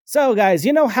So guys,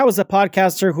 how as a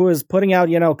podcaster who is putting out,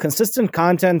 consistent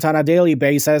content on a daily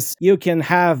basis, you can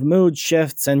have mood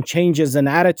shifts and changes in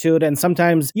attitude, and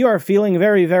sometimes you are feeling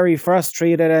very, very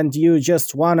frustrated and you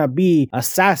just want to be a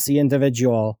sassy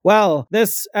individual. Well,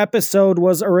 this episode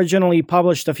was originally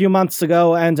published a few months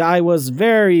ago, and I was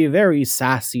very, very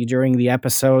sassy during the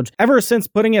episode. Ever since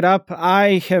putting it up,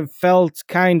 I have felt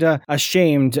kinda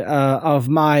ashamed of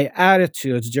my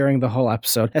attitude during the whole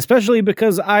episode, especially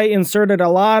because I inserted a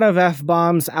lot of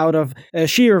F-bombs out of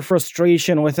sheer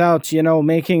frustration without,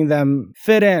 making them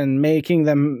fit in, making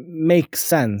them make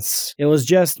sense. It was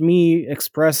just me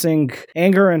expressing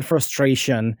anger and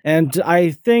frustration, and I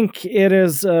think it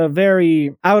is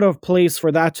very out of place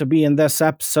for that to be in this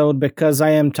episode because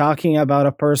I am talking about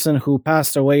a person who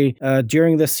passed away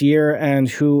during this year and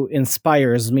who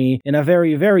inspires me in a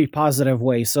very, very positive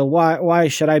way. So why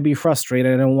should I be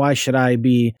frustrated and why should I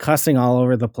be cussing all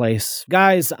over the place?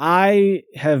 Guys, I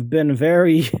have been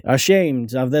very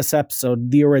ashamed of this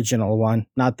episode, the original one,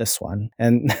 not this one.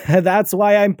 And that's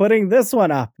why I'm putting this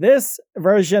one up. This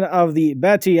version of the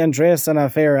Betty Andreasson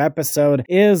affair episode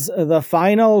is the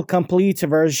final complete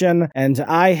version, and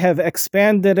I have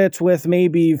expanded it with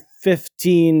maybe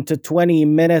 15 to 20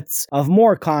 minutes of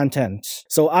more content.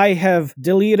 So I have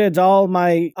deleted all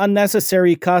my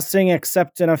unnecessary cussing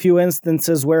except in a few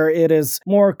instances where it is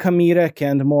more comedic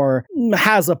and more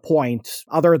has a point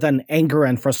other than anger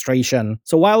and frustration.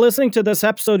 So while listening to this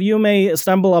episode, you may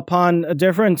stumble upon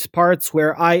different parts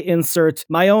where I insert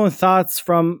my own thoughts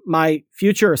from my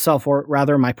future self, or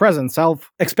rather my present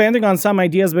self, expanding on some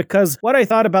ideas because what I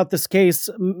thought about this case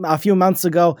a few months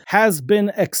ago has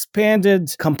been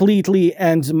expanded completely,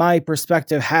 and my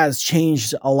perspective has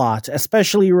changed a lot,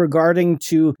 especially regarding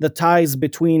to the ties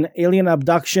between alien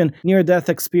abduction, near-death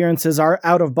experiences, our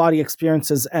out-of-body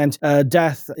experiences, and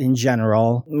death in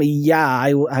general. Yeah,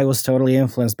 I was totally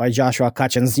influenced by Joshua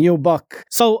Cutchin's new book.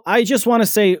 So I just want to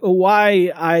say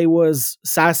why I was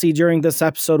sassy during this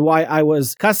episode, why I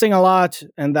was cussing a lot,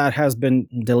 and that has been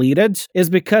deleted, is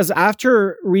because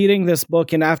after reading this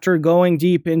book and after going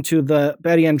deep into the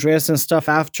Betty Andreasson stuff,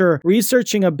 after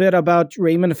researching a bit about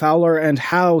Raymond Fowler and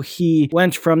how he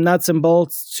went from nuts and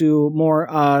bolts to more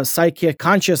psychic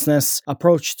consciousness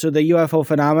approach to the UFO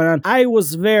phenomenon, I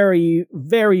was very,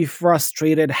 very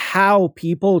frustrated how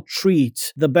people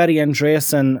treat the Betty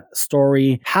Andreasson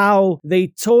story, how they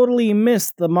totally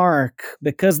missed the mark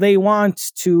because they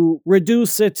want to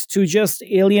reduce it to just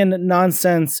alien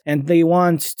nonsense and they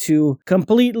want to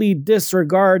completely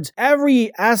disregard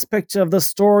every aspect of the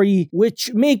story,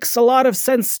 which makes a lot of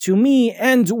sense to me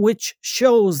and which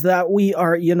shows that we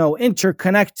are,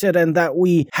 interconnected and that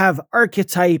we have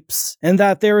archetypes and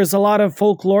that there is a lot of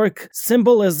folkloric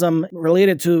symbolism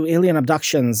related to alien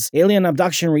abductions. Alien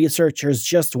abduction researchers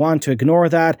just want to ignore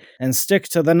that and stick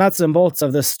to the nuts and bolts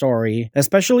of this story.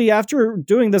 Especially after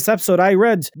doing this episode, I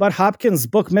read Bud Hopkins'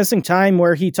 book Missing Time,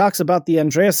 where he talks about the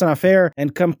Andreasson affair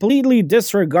and completely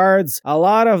disregards a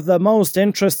lot of the most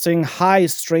interesting high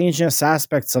strangeness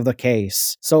aspects of the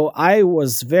case. So I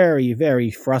was very,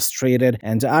 very frustrated,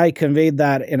 and I conveyed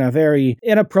that in a very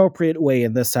inappropriate way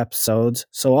in this episode.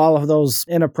 So all of those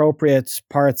inappropriate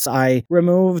parts I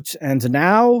removed, and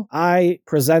now I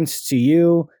present to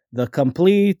you the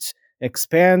complete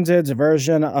expanded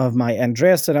version of my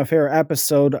Andreasson affair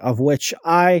episode, of which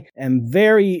I am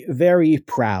very, very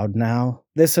proud now.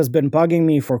 This has been bugging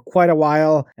me for quite a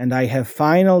while, and I have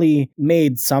finally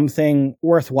made something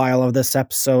worthwhile of this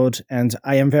episode, and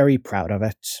I am very proud of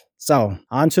it. So,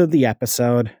 on to the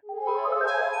episode.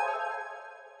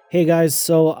 Hey guys,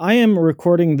 so I am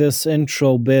recording this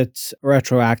intro bit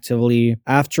retroactively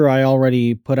after I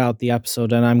already put out the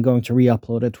episode, and I'm going to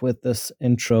re-upload it with this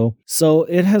intro. So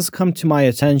it has come to my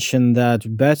attention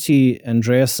that Betty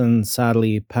Andreasson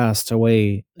sadly passed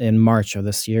away in March of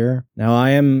this year. Now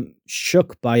I am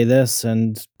shook by this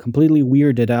and completely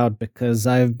weirded out because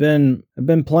I've been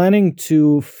planning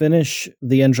to finish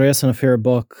the Andreasson affair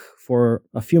book for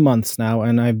a few months now,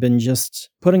 and I've been just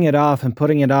putting it off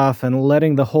and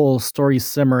letting the whole story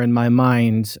simmer in my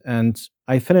mind. And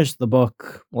I finished the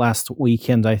book last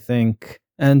weekend, I think.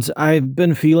 And I've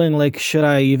been feeling like, should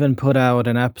I even put out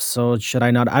an episode? Should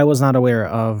I not? I was not aware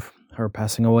of her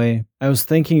passing away. I was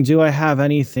thinking, do I have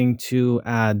anything to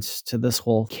add to this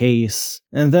whole case?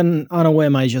 And then on a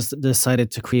whim, I just decided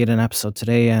to create an episode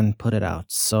today and put it out.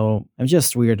 So I'm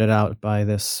just weirded out by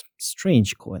this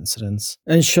strange coincidence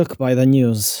and shook by the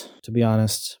news, to be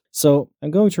honest. So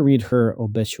I'm going to read her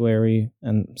obituary,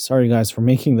 and sorry guys for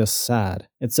making this sad.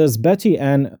 It says Betty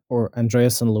Ann, or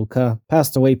Andreasen Luca,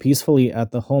 passed away peacefully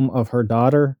at the home of her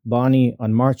daughter, Bonnie,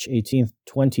 on March 18th,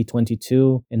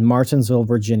 2022, in Martinsville,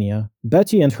 Virginia.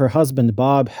 Betty and her husband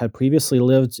Bob had previously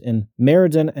lived in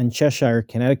Meriden and Cheshire,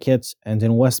 Connecticut, and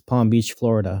in West Palm Beach,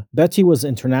 Florida. Betty was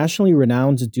internationally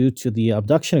renowned due to the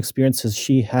abduction experiences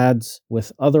she had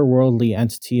with otherworldly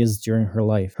entities during her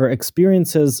life. Her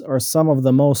experiences are some of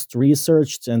the most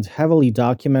researched and heavily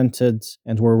documented,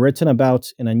 and were written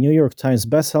about in a New York Times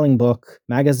bestselling book,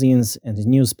 magazines, and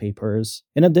newspapers.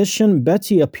 In addition,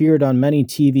 Betty appeared on many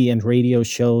TV and radio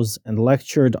shows and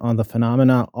lectured on the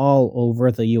phenomena all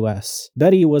over the U.S.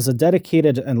 Betty was a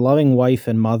dedicated and loving wife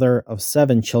and mother of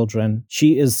 7 children.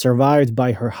 She is survived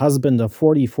by her husband of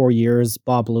 44 years,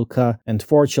 Bob Luca, and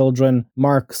 4 children,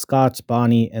 Mark, Scott,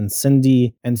 Bonnie, and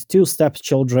Cindy, and 2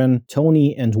 stepchildren,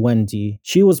 Tony and Wendy.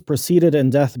 She was preceded in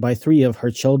death by 3 of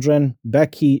her children,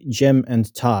 Becky, Jim,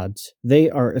 and Todd. They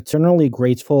are eternally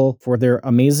grateful for their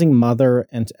amazing mother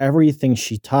and everything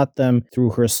she taught them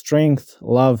through her strength,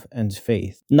 love, and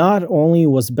faith. Not only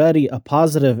was Betty a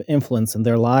positive influence in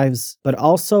their lives, but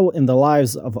also in the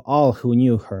lives of all who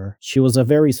knew her. She was a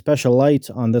very special light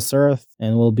on this earth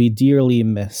and will be dearly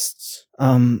missed.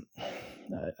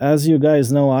 As you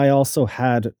guys know, I also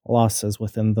had losses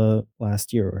within the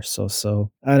last year or so.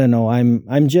 So I don't know.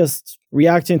 I'm just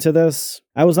reacting to this.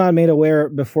 I was not made aware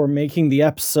before making the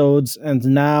episodes, and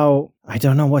now I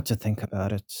don't know what to think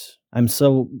about it.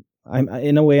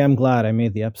 In a way, I'm glad I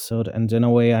made the episode, and in a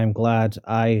way, I'm glad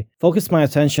I focused my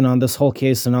attention on this whole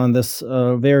case and on this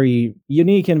very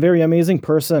unique and very amazing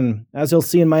person. As you'll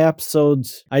see in my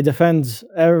episodes, I defend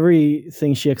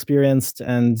everything she experienced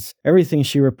and everything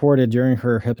she reported during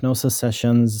her hypnosis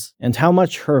sessions, and how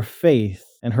much her faith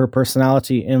and her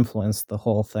personality influenced the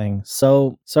whole thing.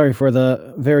 So, sorry for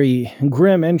the very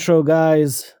grim intro,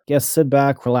 guys. Guess sit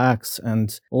back, relax,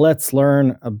 and let's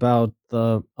learn about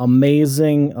the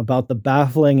amazing, about the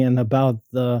baffling, and about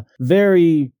the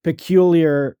very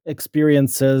peculiar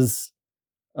experiences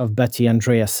of Betty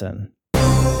Andreasen.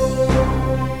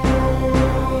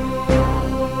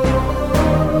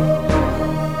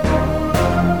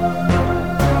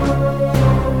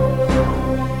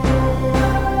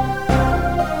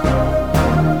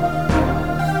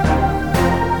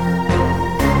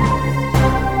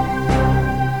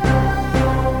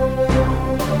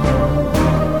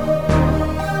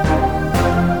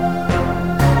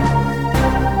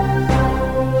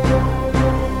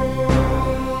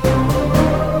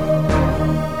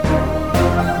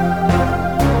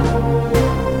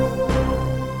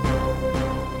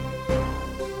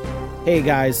 Hey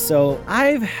guys, so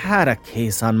I've had a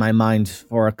case on my mind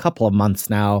for a couple of months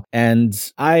now, and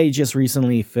I just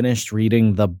recently finished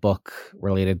reading the book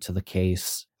related to the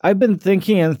case. I've been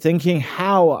thinking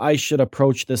how I should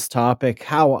approach this topic,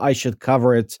 how I should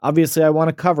cover it. Obviously, I want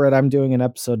to cover it. I'm doing an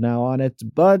episode now on it,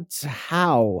 but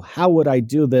how? How would I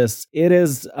do this? It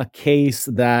is a case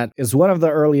that is one of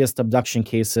the earliest abduction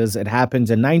cases. It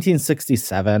happened in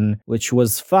 1967, which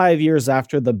was 5 years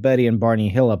after the Betty and Barney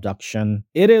Hill abduction.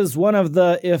 It is one of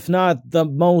the, if not the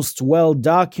most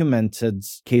well-documented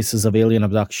cases of alien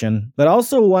abduction, but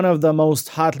also one of the most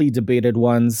hotly debated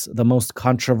ones, the most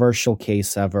controversial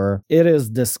case ever. It is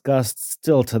discussed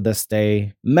still to this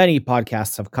day. Many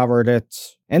podcasts have covered it.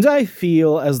 And I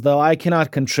feel as though I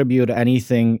cannot contribute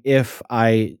anything if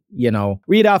I,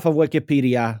 read off of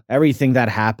Wikipedia everything that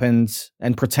happened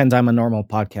and pretend I'm a normal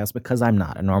podcast, because I'm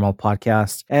not a normal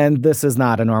podcast. And this is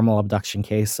not a normal abduction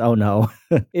case. Oh no.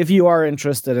 If you are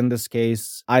interested in this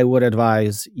case, I would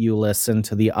advise you listen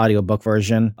to the audiobook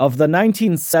version of the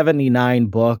 1979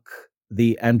 book,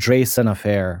 The Andreasen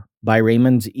Affair, by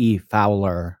Raymond E.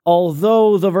 Fowler.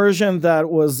 Although the version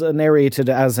that was narrated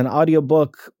as an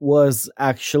audiobook was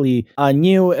actually a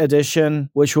new edition,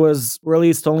 which was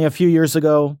released only a few years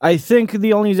ago, I think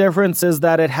the only difference is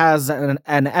that it has an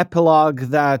epilogue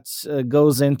that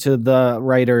goes into the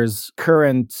writer's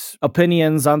current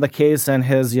opinions on the case and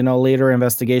his, later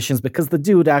investigations, because the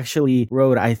dude actually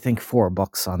wrote, I think, 4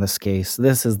 books on this case.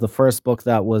 This is the first book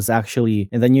that was actually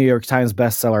in the New York Times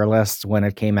bestseller list when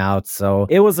it came out, so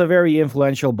it was a very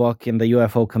influential book in the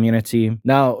UFO community.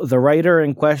 Now, the writer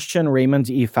in question, Raymond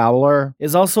E. Fowler,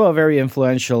 is also a very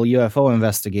influential UFO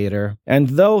investigator. And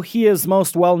though he is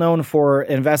most well known for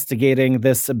investigating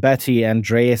this Betty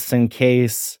Andreasen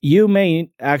case, you may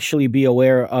actually be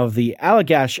aware of the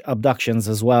Allagash abductions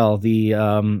as well.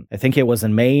 I think it was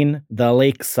in Maine, the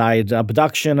lakeside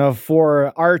abduction of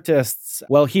 4 artists.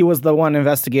 Well, he was the one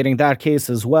investigating that case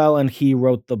as well, and he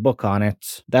wrote the book on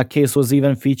it. That case was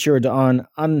even featured on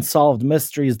unsolved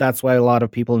mysteries. That's why a lot of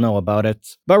people know about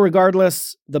it. But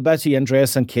regardless, the Betty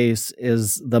Andreasson case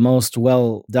is the most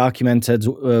well-documented,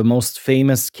 most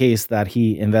famous case that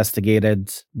he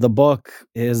investigated. The book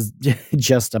is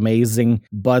just amazing,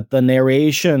 but the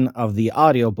narration of the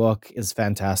audiobook is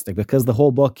fantastic because the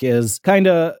whole book is kind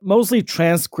of mostly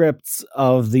transcripts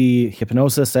of the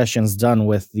hypnosis sessions done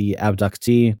with the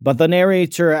abductee, but the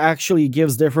narrator actually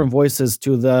gives different voices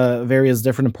to the various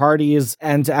different parties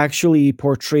and actually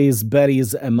portrays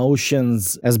Betty's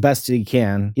emotions as best he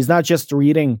can. He's not just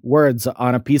reading words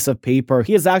on a piece of paper,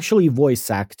 he is actually voice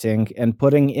acting and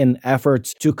putting in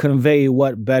effort to convey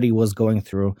what Betty was going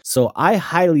through. So I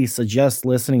highly suggest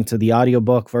listening to the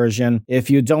audiobook version. If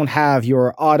you don't have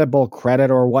your Audible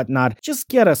credit or whatnot, just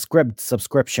get a Scribd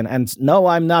subscription. And no,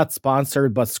 I'm not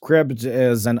sponsored, but Scribd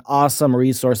is an awesome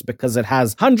resource because it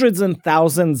has hundreds and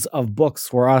thousands of books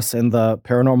for us in the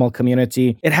paranormal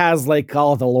community. It has like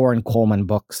all the Lauren Coleman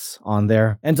books on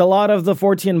there. And a lot of the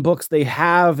 14 books they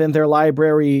have in their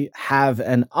library have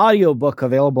an audiobook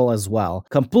available as well,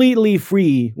 completely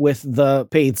free with the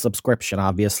paid subscription,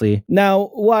 obviously. Now,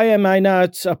 why am I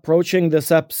not approaching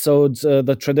this episode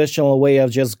the traditional way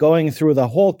of just going through the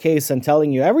whole case and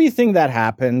telling you everything that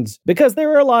happened? Because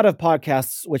there are a lot of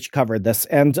podcasts which covered this,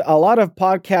 and a lot of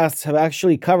podcasts have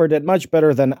actually covered it much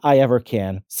better than I ever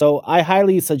can. So I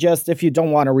highly suggest, if you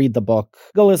don't want to read the book,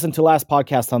 go listen to last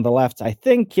podcast on the left. I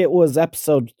think it was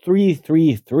episode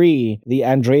 333, The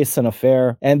Andreasson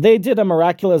Affair, and they did a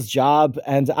miraculous job,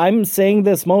 and I'm saying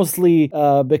this mostly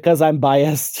because I'm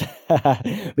biased,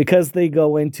 because they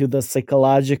go into the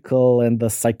psychological and the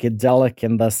psychedelic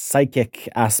and the psychic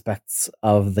aspects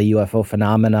of the UFO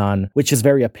phenomenon, which is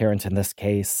very apparent in this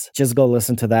case. Just go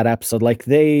listen to that episode. Like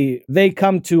they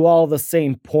come to all the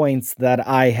same points that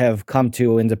I have come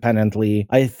to independently.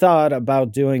 I thought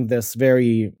about doing this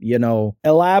very,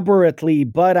 elaborately,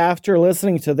 but after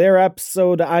listening to their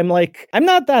episode, I'm like, I'm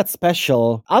not that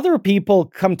special. Other people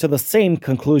come to the same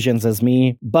conclusions as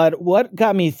me, but what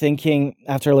got me thinking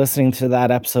after listening to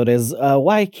that episode is,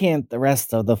 why can't the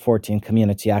rest of the 14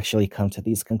 community actually come to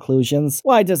these conclusions?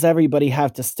 Why does everybody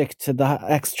have to stick to the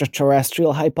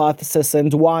extraterrestrial hypothesis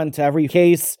and want every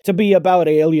case to be about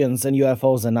aliens and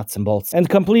UFOs and nuts and bolts, and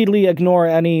completely ignore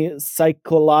any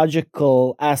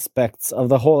psychological aspects of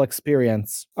the whole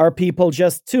experience? Are people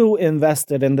just too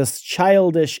invested in this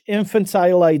childish,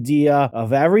 infantile idea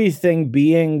of everything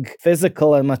being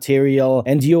physical and material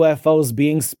and UFOs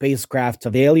being spacecraft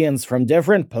of aliens from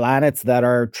different planets that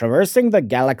are traversing the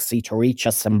galaxy to reach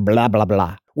us and blah, blah,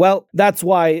 blah? Well, that's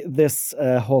why this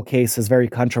whole case is very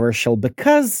controversial,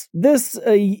 because this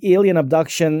alien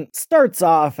abduction starts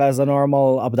off as a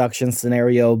normal abduction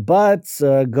scenario, but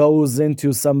goes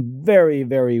into some very,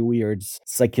 very weird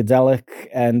psychedelic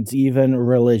and even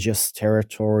religious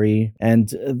territory.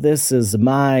 And this is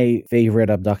my favorite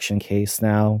abduction case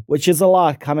now, which is a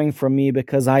lot coming from me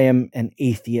because I am an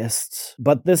atheist.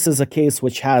 But this is a case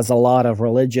which has a lot of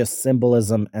religious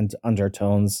symbolism and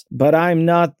undertones. But I'm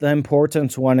not the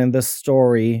important one in this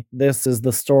story. This is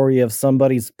the story of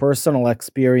somebody's personal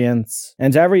experience,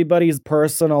 and everybody's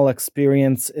personal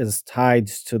experience is tied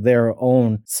to their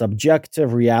own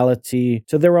subjective reality,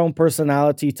 to their own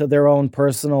personality, to their own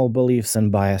personal beliefs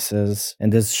and biases,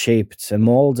 and is shaped and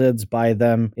molded by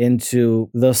them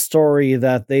into the story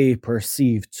that they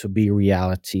perceive to be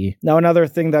reality. Now, another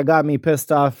thing that got me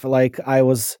pissed off, like I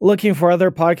was looking for other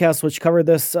podcasts which cover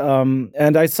this,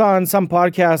 and I saw in some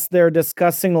podcasts they're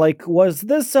discussing, like, was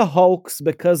this a hoax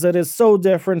because it is so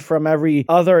different from every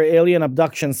other alien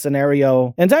abduction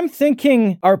scenario? And I'm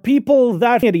thinking, are people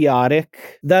that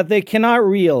idiotic that they cannot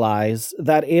realize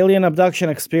that alien abduction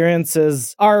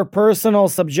experiences are personal,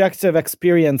 subjective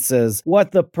experiences?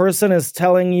 What the person is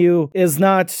telling you is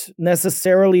not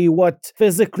necessarily what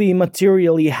physically,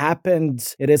 materially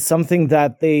happened. It is something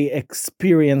that they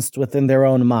experienced within their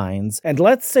own minds. And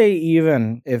let's say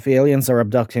even if aliens are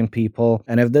abducting people,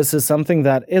 and if this is something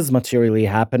that is materially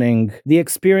happening, the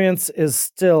experience is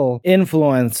still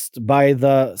influenced by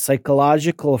the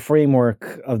psychological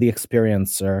framework of the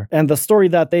experiencer. And the story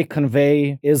that they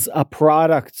convey is a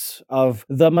product of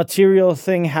the material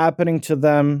thing happening to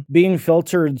them being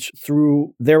filtered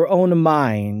through their own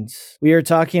mind. We are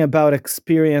talking about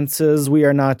experiences. We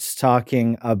are not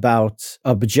talking about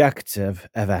objective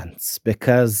events,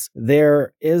 because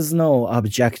there is no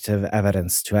objective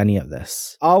evidence to any of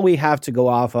this. All we have to go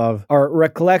off of are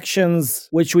recollections feelings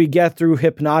which we get through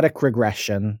hypnotic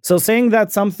regression. So saying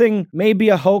that something may be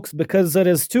a hoax because it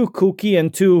is too kooky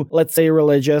and too, let's say,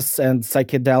 religious and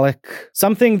psychedelic,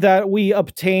 something that we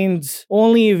obtained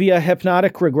only via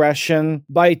hypnotic regression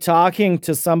by talking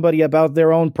to somebody about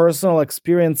their own personal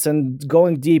experience and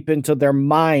going deep into their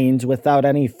mind without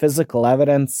any physical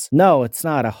evidence. No, it's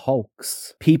not a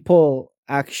hoax. People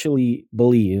actually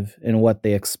believe in what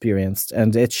they experienced,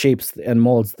 and it shapes and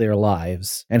molds their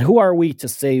lives. And who are we to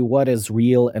say what is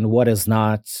real and what is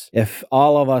not if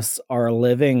all of us are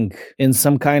living in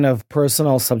some kind of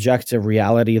personal subjective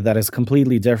reality that is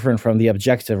completely different from the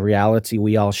objective reality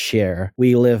we all share?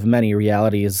 We live many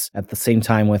realities at the same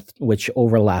time with which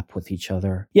overlap with each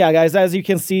other. Yeah, guys, as you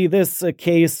can see, this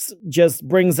case just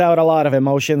brings out a lot of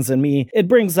emotions in me. It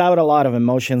brings out a lot of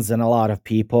emotions in a lot of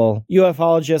people.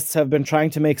 Ufologists have been trying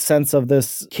to make sense of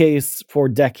this case for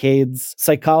decades.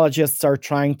 Psychologists are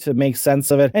trying to make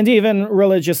sense of it, and even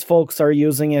religious folks are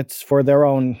using it for their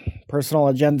own personal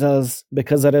agendas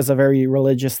because it is a very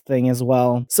religious thing as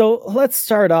well. So let's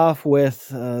start off with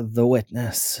the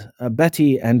witness,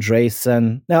 Betty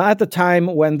Andreasson. Now, at the time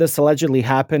when this allegedly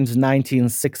happened,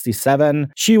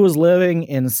 1967, she was living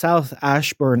in South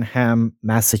Ashburnham,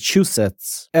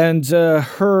 Massachusetts, and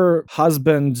her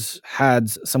husband had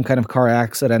some kind of car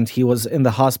accident. He was in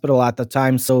the hospital at the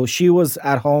time, so she was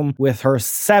at home with her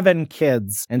 7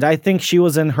 kids, and I think she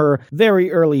was in her very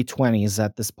early 20s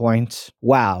at this point.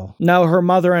 Wow. Now, her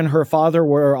mother and her father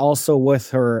were also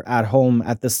with her at home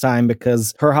at this time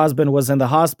because her husband was in the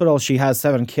hospital. She has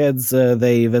 7 kids.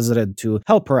 They visited to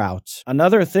help her out.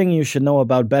 Another thing you should know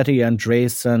about Betty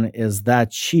Andreasson is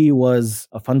that she was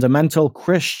a fundamental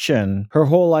Christian. Her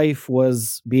whole life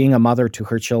was being a mother to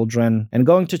her children and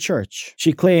going to church.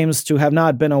 She claims to have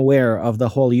not been aware of the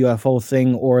whole UFO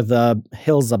thing or the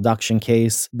Hills abduction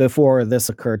case before this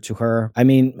occurred to her. I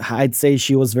mean, I'd say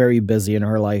she was very busy in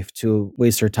her life to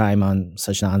waste her time on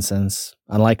such nonsense.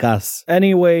 Unlike us.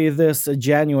 Anyway, this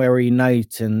January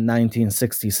night in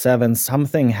 1967,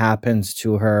 something happened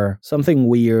to her, something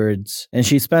weird, and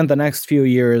she spent the next few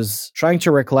years trying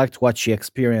to recollect what she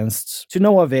experienced, to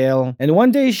no avail. And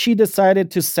one day she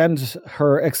decided to send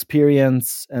her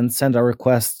experience and send a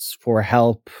request for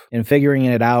help in figuring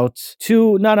it out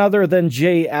to none other than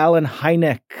J. Allen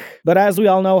Hynek. But as we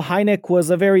all know, Hynek was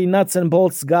a very nuts and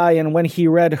bolts guy, and when he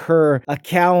read her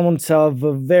account of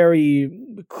a very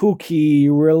kooky,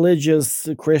 religious,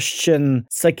 Christian,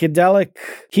 psychedelic,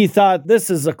 he thought, this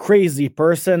is a crazy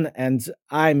person, and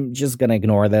I'm just gonna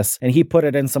ignore this. And he put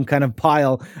it in some kind of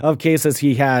pile of cases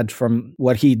he had from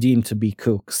what he deemed to be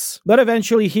kooks. But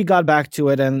eventually he got back to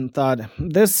it and thought,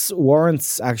 this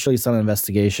warrants actually some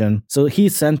investigation. So he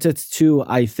sent it to,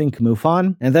 I think,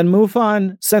 MUFON. And then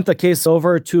MUFON sent the case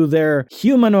over to their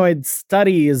humanoid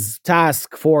studies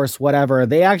task force, whatever.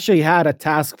 They actually had a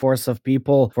task force of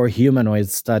people for humanoid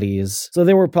studies. So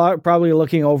they were probably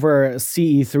looking over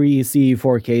CE3,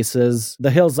 CE4 cases.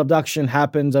 The Hills abduction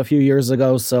happened a few years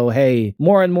ago, so hey,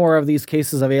 more and more of these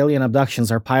cases of alien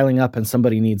abductions are piling up and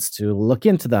somebody needs to look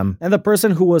into them. And the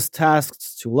person who was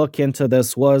tasked to look into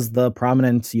this was the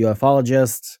prominent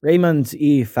ufologist, Raymond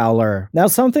E. Fowler. Now,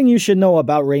 something you should know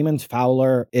about Raymond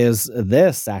Fowler is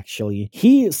this, actually.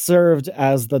 He served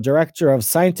as the director of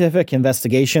scientific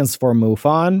investigations for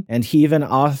MUFON, and he even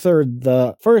authored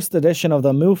the first edition of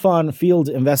the MUFON Field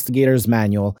Investigators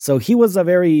Manual. So he was a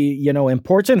very,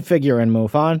 important figure in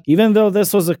MUFON. Even though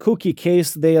this was a kooky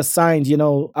case, they assigned,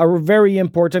 a very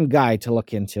important guy to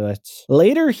look into it.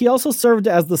 Later, he also served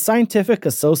as the scientific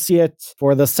associate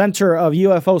for the Center of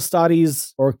UFO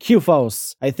Studies, or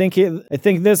CUFOS. I think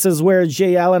this is where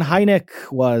J. Allen Hynek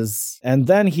was. And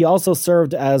then he also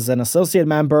served as an associate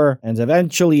member and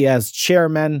eventually as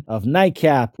chairman of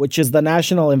NICAP, which is the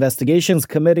National Investigations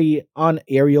Committee on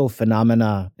Aerial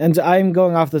Phenomena. And I'm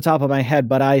going off the top of my head,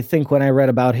 but I think when I read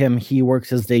about him, he worked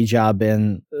his day job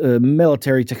in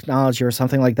military technology or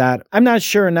something like that. I'm not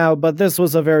sure now, but this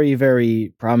was a very,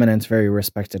 very prominent, very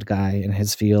respected guy in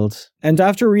his field. And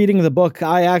after reading the book,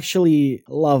 I actually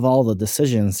love all the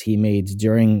decisions he made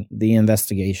during the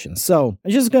investigation. So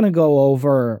I'm just going to go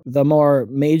over the more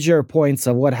major points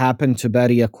of what happened to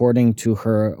Betty according to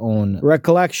her own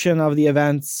recollection of the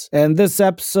events. And this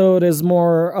episode is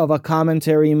more of a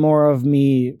commentary, more of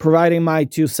me providing my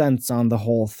 2 cents on the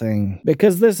whole thing.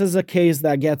 Because this is a case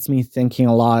that gets me thinking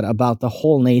a lot lot about the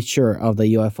whole nature of the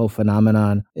UFO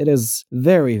phenomenon. It is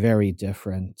very, very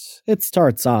different. It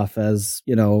starts off as,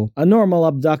 a normal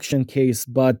abduction case,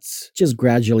 but just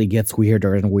gradually gets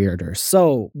weirder and weirder.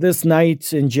 So, this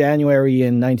night in January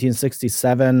in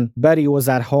 1967, Betty was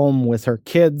at home with her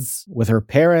kids, with her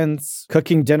parents,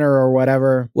 cooking dinner or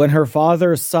whatever, when her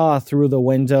father saw through the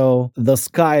window the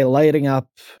sky lighting up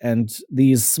and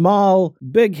these small,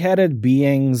 big-headed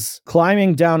beings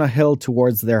climbing down a hill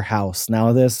towards their house.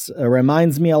 Now, this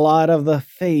reminds me a lot of the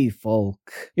Fae folk.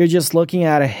 You're just looking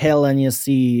at a hill and you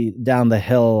see down the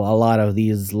hill a lot of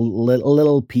these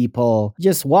little people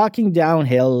just walking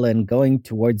downhill and going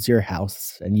towards your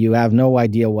house, and you have no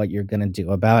idea what you're going to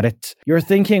do about it. You're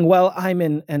thinking, well, I'm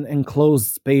in an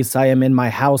enclosed space. I am in my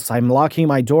house. I'm locking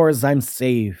my doors. I'm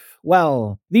safe.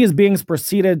 Well, these beings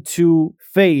proceeded to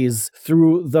phase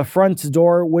through the front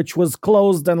door, which was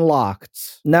closed and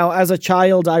locked. Now, as a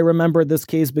child, I remember this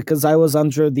case because I was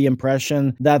under the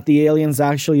impression that the aliens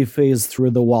actually phased through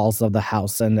the walls of the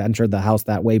house and entered the house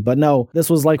that way. But no,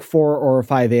 this was like 4 or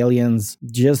 5 aliens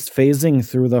just phasing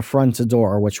through the front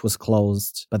door, which was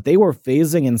closed. But they were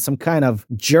phasing in some kind of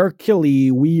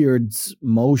jerkily weird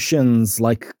motions,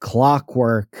 like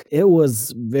clockwork. It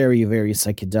was very, very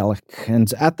psychedelic.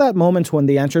 And at that moment when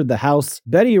they entered the house,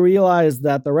 Betty realized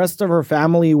that the rest of her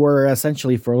family were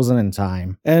essentially frozen in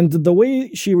time. And the way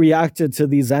she reacted to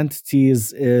these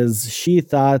entities is she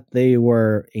thought they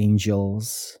were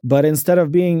angels. But instead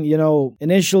of being,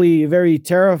 initially very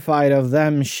terrified of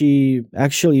them, she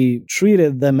actually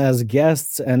treated them as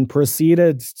guests and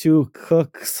proceeded to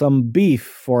cook some beef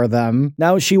for them.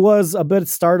 Now, she was a bit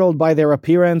startled by their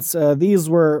appearance. These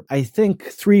were, I think,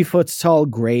 3-foot tall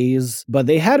grays, but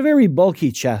they had very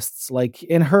bulky chests. Like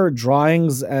in her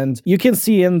drawings, and you can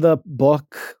see in the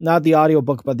book, not the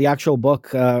audiobook, but the actual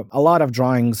book, a lot of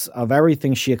drawings of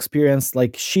everything she experienced.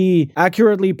 Like she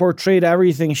accurately portrayed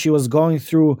everything she was going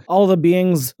through, all the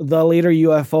beings, the later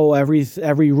UFO,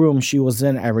 every room she was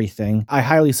in, everything. I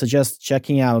highly suggest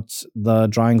checking out the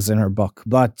drawings in her book,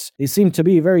 but they seem to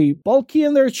be very bulky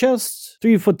in their chests,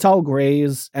 3-foot tall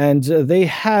grays, and they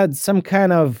had some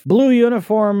kind of blue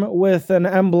uniform with an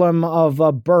emblem of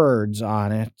a bird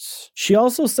on it. She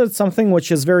also said something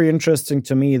which is very interesting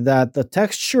to me, that the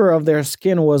texture of their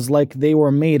skin was like they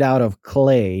were made out of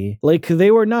clay. Like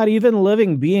they were not even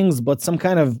living beings, but some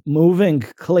kind of moving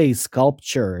clay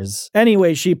sculptures.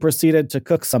 Anyway, she proceeded to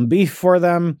cook some beef for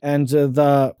them, and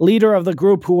the leader of the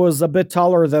group, who was a bit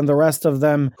taller than the rest of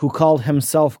them, who called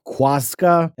himself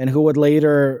Kwaska, and who would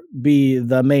later be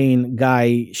the main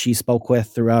guy she spoke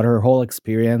with throughout her whole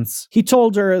experience, he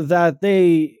told her that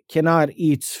they cannot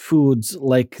eat foods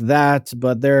like that,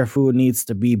 but their food needs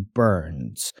to be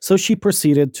burned. So she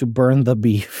proceeded to burn the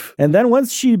beef. And then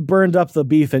once she burned up the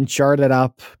beef and charred it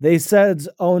up, they said,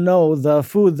 oh no, the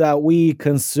food that we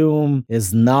consume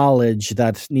is knowledge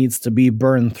that needs to be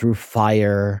burned through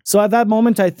fire. So at that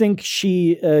moment, I think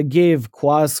she gave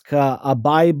Kwaska a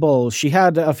Bible. She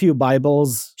had a few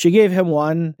Bibles. She gave him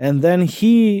one, and then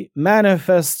he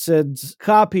manifested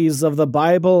copies of the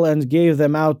Bible and gave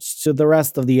them out to the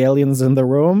rest of the aliens in the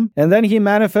room. And then he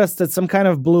manifested some kind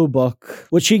of blue book,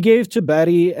 which he gave to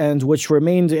Betty and which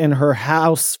remained in her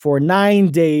house for 9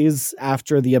 days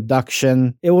after the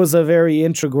abduction. It was a very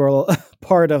integral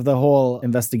part of the whole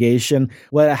investigation.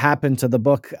 What happened to the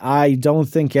book, I don't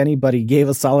think anybody gave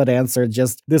a solid answer. It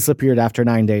just disappeared after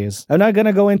 9 days. I'm not going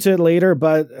to go into it later,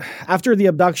 but after the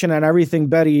abduction and everything,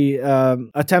 Betty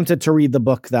attempted to read the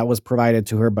book that was provided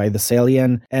to her by this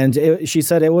alien. And she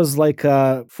said it was like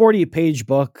a 40-page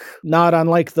book, not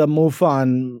unlike the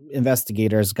MUFON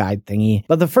investigator's guide thingy.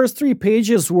 But the first 3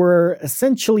 pages were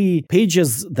essentially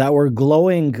pages that were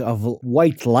glowing of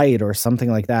white light or something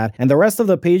like that. And the rest of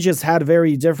the pages had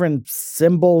very different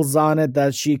symbols on it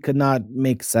that she could not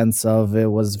make sense of.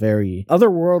 It was very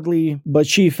otherworldly, but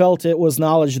she felt it was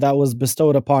knowledge that was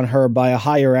bestowed upon her by a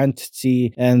higher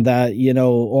entity, and that,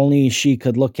 only she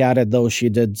could look at it, though she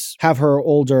did have her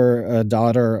older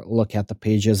daughter look at the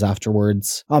pages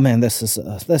afterwards. Oh man, this is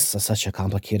such a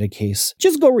complicated case.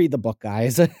 Just go read the book,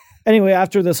 guys. Anyway,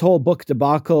 after this whole book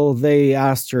debacle, they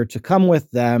asked her to come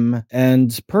with them,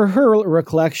 and per her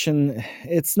recollection,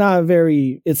 it's not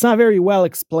very well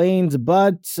explained,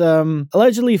 but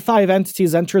allegedly 5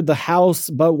 entities entered the house,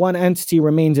 but 1 entity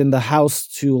remained in the house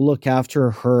to look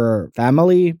after her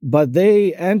family. But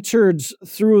they entered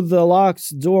through the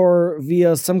locked door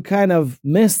via some kind of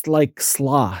mist-like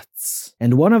slots. slots.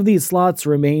 And one of these slots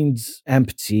remained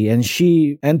empty, and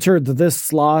she entered this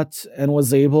slot and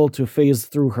was able to phase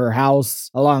through her house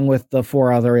along with the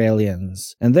 4 other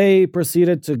aliens. And they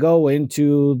proceeded to go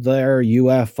into their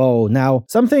UFO. Now,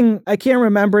 something I can't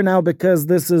remember now because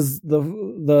this is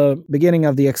the beginning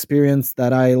of the experience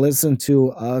that I listened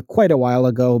to quite a while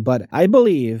ago, but I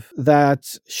believe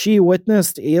that she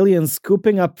witnessed aliens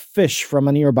scooping up fish from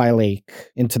a nearby lake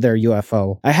into their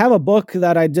UFO. I have a book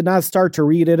that I did not start to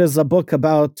read. It is a book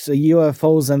about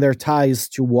UFOs and their ties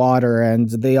to water, and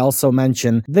they also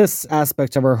mention this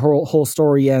aspect of her whole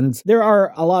story, and there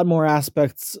are a lot more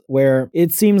aspects where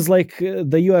it seems like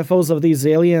the UFOs of these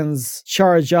aliens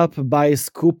charge up by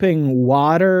scooping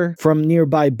water from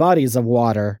nearby bodies of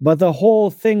water. But the whole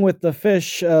thing with the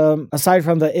fish, aside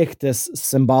from the ichthys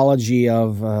symbology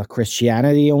of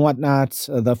Christianity and whatnot,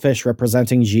 the fish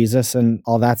representing Jesus and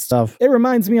all that stuff, it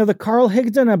reminds me of the Carl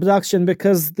Higdon abduction,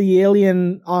 because the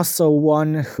alien, also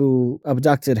one who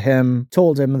abducted him,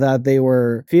 told him that they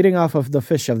were feeding off of the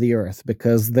fish of the earth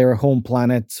because their home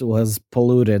planet was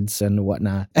polluted and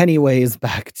whatnot. Anyways,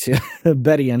 back to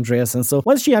Betty Andreasson. So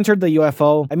once she entered the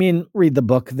UFO, I mean, read the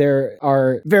book. There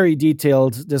are very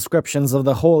detailed descriptions of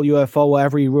the whole UFO,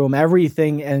 every room,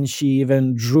 everything, and she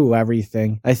even drew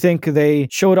everything. I think they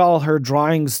showed all her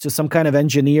drawings to some kind of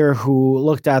engineer who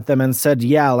looked at them and said,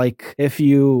 yeah, like if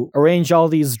you arrange all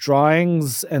these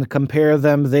drawings and compare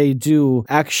them, they do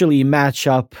actually match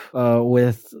up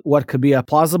with what could be a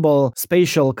plausible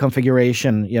spatial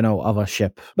configuration, of a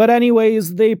ship. But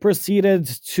anyways, they proceeded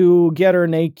to get her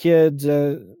naked.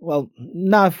 Well,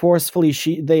 not forcefully.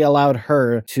 They allowed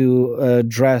her to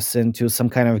dress into some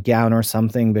kind of gown or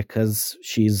something because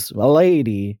she's a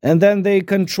lady. And then they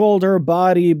controlled her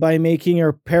body by making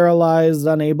her paralyzed,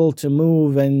 unable to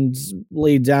move, and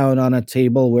laid down on a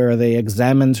table where they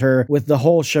examined her with the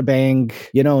whole shebang,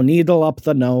 needle up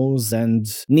the nose and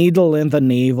needle in the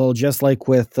navel, just like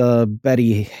with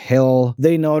Betty Hill.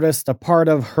 They noticed a part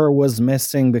of her was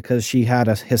missing because she had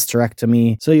a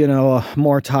hysterectomy. So,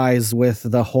 more ties with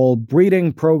the whole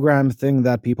breeding program thing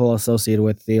that people associate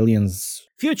with aliens.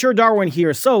 Future Darwin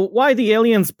here. So why the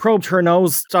aliens probed her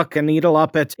nose, stuck a needle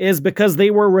up it, is because they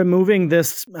were removing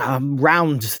this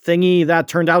round thingy that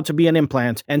turned out to be an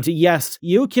implant. And yes,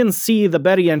 you can see the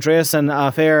Betty Andreasson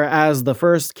affair as the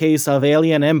first case of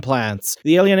alien implants.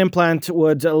 The alien implant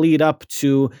would lead up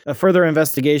to further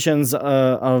investigations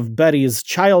of Betty's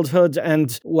childhood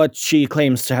and what she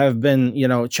claims to have been,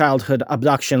 childhood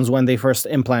abductions when they first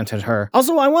implanted her.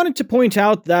 Also, I wanted to point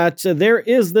out that there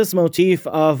is this motif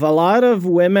of a lot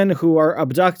of women who are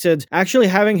abducted actually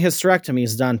having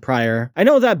hysterectomies done prior. I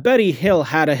know that Betty Hill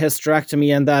had a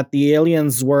hysterectomy and that the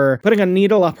aliens were putting a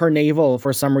needle up her navel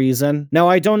for some reason. Now,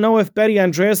 I don't know if Betty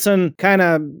Andreasson kind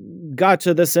of got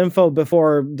to this info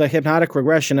before the hypnotic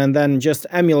regression and then just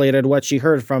emulated what she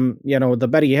heard from, the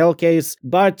Betty Hill case,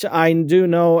 but I do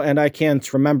know, and I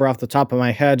can't remember off the top of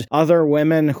my head, other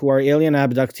women who are alien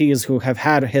abductees who have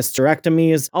had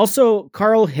hysterectomies. Also,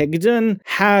 Carl Higdon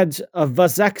had a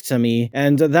vasectomy,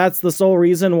 and that's the sole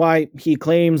reason why he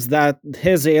claims that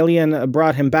his alien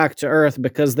brought him back to Earth,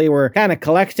 because they were kind of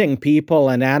collecting people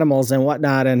and animals and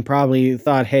whatnot and probably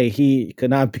thought, hey, he could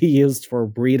not be used for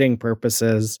breeding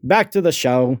purposes. Back to the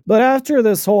show. But after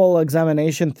this whole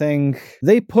examination thing,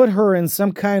 they put her in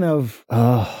some kind of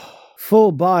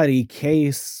full body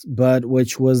case, but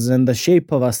which was in the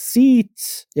shape of a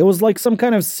seat. It was like some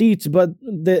kind of seat, but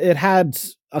it had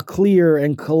a clear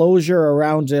enclosure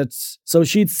around it. So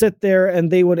she'd sit there and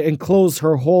they would enclose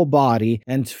her whole body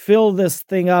and fill this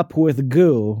thing up with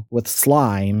goo, with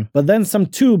slime. But then some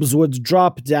tubes would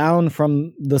drop down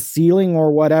from the ceiling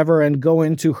or whatever and go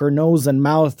into her nose and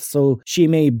mouth so she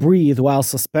may breathe while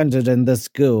suspended in this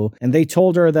goo. And they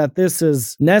told her that this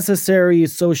is necessary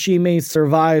so she may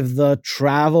survive the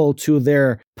travel to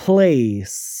their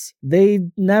place. They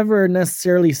never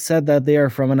necessarily said that they are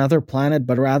from another planet,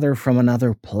 but rather from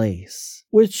another place,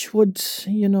 which would,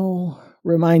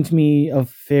 remind me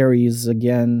of fairies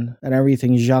again and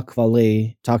everything Jacques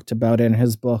Vallée talked about in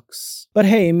his books. But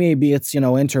hey, maybe it's,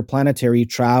 interplanetary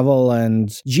travel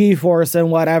and G-force and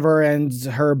whatever, and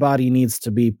her body needs to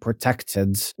be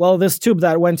protected. Well, this tube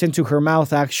that went into her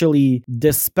mouth actually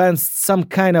dispensed some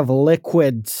kind of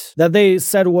liquid that they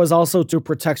said was also to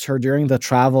protect her during the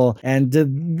travel. And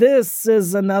this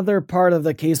is another part of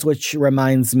the case which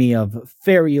reminds me of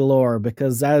fairy lore,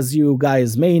 because as you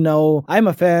guys may know, I'm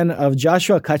a fan of Jacques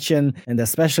Joshua Cutchin, and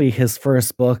especially his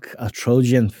first book, A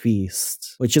Trojan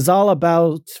Feast, which is all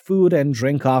about food and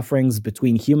drink offerings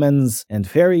between humans and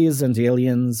fairies and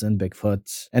aliens and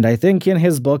Bigfoot. And I think in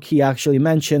his book, he actually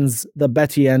mentions the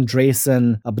Betty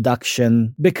Andresen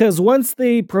abduction, because once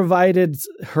they provided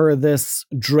her this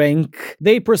drink,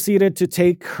 they proceeded to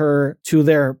take her to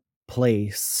their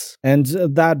place. And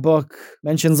that book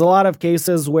mentions a lot of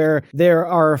cases where there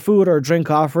are food or drink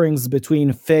offerings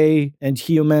between Fae and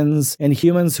humans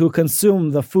who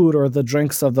consume the food or the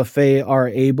drinks of the Fae are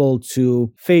able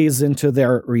to phase into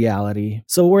their reality.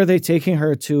 So were they taking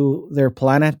her to their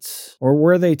planet, or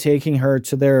were they taking her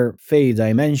to their Fae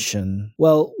dimension?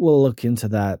 Well, we'll look into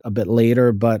that a bit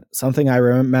later, but something I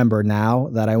remember now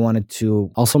that I wanted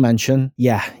to also mention.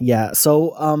 Yeah.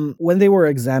 So when they were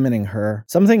examining her,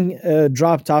 something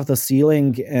dropped off the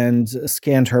ceiling and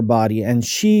scanned her body, and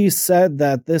she said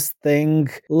that this thing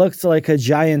looked like a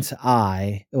giant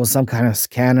eye. It was some kind of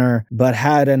scanner, but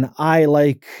had an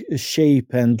eye-like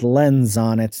shape and lens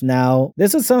on it. Now,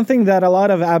 this is something that a lot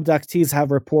of abductees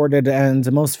have reported,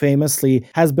 and most famously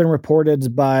has been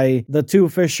reported by the two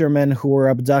fishermen who were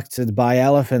abducted by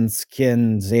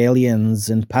elephant-skinned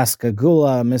aliens in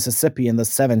Pascagoula, Mississippi in the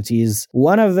 70s.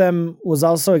 One of them was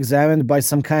also examined by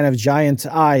some kind of giant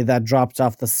eye that dropped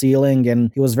off the ceiling,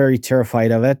 and he was very terrified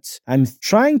of it. I'm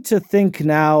trying to think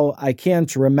now. I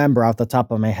can't remember off the top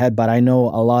of my head, but I know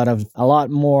a lot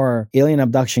more alien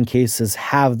abduction cases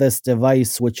have this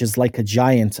device, which is like a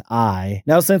giant eye.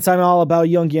 Now, since I'm all about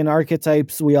Jungian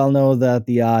archetypes, we all know that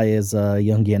the eye is a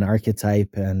Jungian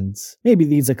archetype, and maybe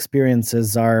these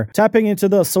experiences are tapping into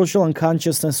the social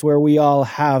unconsciousness where we all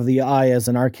have the eye as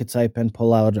an archetype and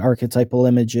pull out archetypal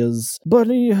images. But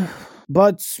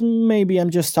maybe I'm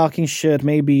just talking shit.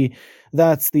 Maybe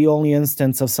that's the only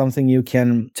instance of something you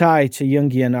can tie to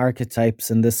Jungian archetypes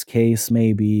in this case.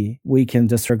 Maybe we can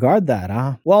disregard that,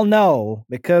 huh? Well, no,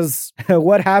 because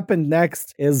what happened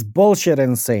next is bullshit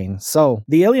insane. So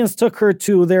the aliens took her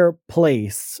to their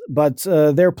place, but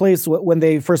their place when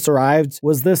they first arrived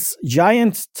was this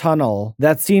giant tunnel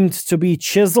that seemed to be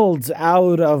chiseled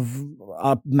out of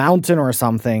a mountain or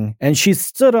something. And she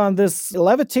stood on this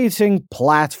levitating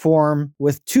platform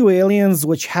with two aliens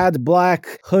which had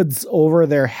black hoods over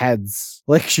their heads,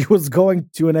 like she was going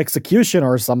to an execution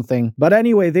or something. But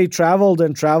anyway, they traveled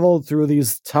through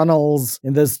these tunnels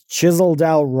in this chiseled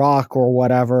out rock or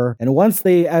whatever. And once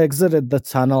they exited the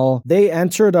tunnel, they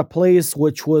entered a place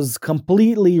which was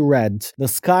completely red. The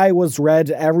sky was red.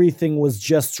 Everything was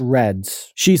just red.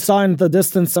 She saw in the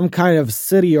distance some kind of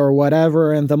city or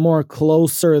whatever. And the more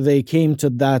closer they came to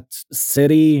that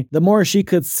city, the more she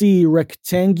could see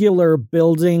rectangular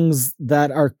buildings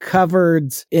that are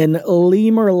covered in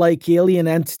lemur-like alien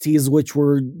entities which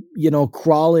were,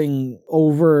 crawling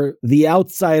over the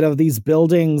outside of these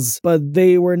buildings, but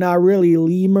they were not really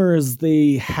lemurs.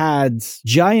 They had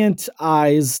giant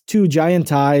eyes, two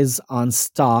giant eyes on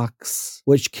stalks,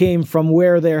 which came from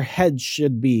where their head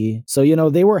should be. So,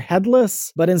 they were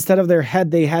headless, but instead of their head,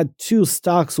 they had two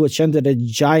stalks which ended in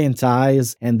giant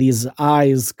eyes, and these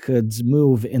eyes could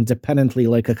move independently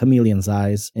like a chameleon's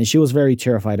eyes. And she was very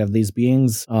terrified of these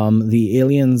beings. The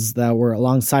aliens that were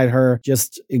alongside her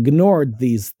just ignored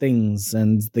these things,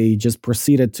 and they just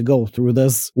proceeded to go through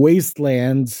this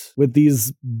wasteland with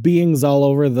these beings all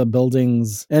over the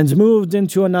buildings and moved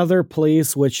into another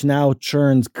place which now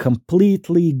turned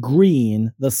completely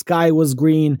green. The sky was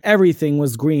green, everything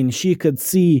was green. She could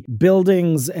see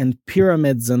buildings and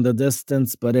pyramids in the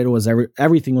distance, but it was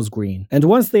everything was green. And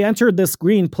once they entered this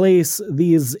green place,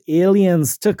 these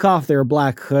aliens took off their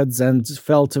black hoods and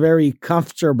felt very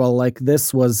comfortable, like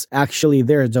this was actually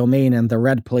their domain and the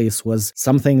red place was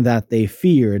something that they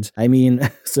feared. I mean,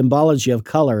 symbology of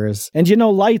colors. And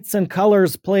lights and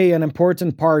colors play an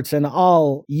important part in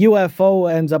all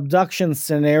UFO and abduction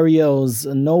scenarios.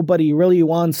 Nobody really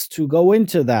wants to go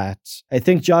into that. I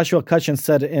think Joshua Cutchin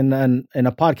said in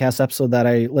a podcast episode that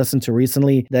I listened to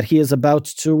recently that he is about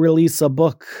to release a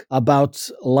book about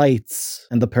lights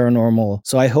and the paranormal.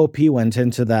 So I hope he went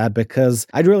into that, because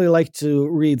I'd really like to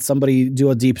read somebody do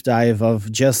a deep dive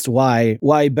of just why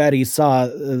Betty saw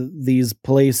these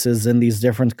places in these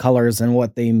different colors and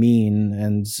what they mean,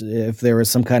 and if there is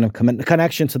some kind of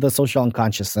connection to the social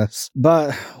unconsciousness.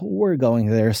 But we're going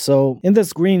there. So in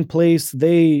this green place,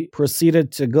 they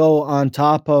proceeded to go on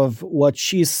top of what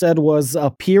she said was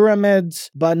a pyramid,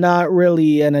 but not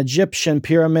really an Egyptian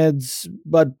pyramid,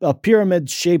 but a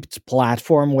pyramid-shaped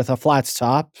platform with a flat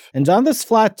top. And on this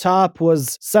flat top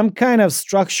was some kind of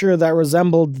structure that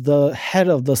resembled the head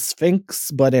of the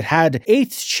Sphinx, but it had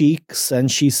 8 cheeks cheeks,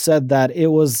 and she said that it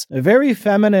was very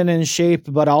feminine in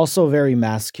shape, but also very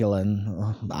masculine,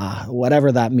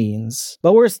 whatever that means.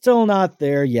 But we're still not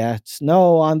there yet.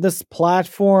 No, on this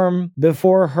platform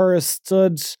before her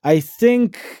stood, I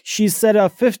think she said, a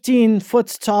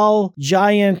 15-foot tall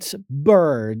giant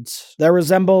bird that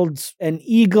resembled an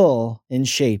eagle in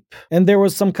shape. And there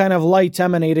was some kind of light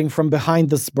emanating from behind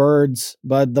this bird,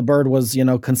 but the bird was,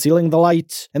 concealing the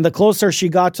light. And the closer she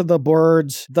got to the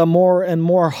bird, the more and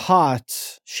more hot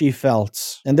she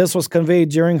felt. And this was conveyed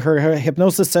during her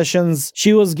hypnosis sessions.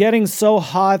 She was getting so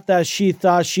hot that she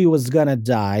thought she was gonna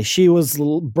die. She was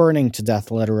burning to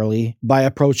death, literally, by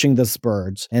approaching this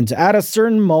bird. And at a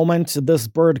certain moment, this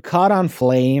bird caught on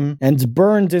flame and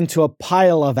burned into a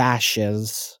pile of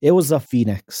ashes. It was a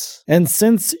phoenix. And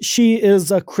since she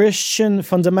is a Christian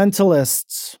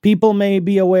fundamentalist, people may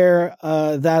be aware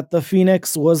that the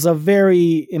phoenix was a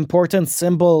very important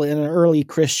symbol in early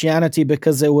Christianity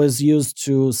because it was used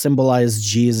to symbolize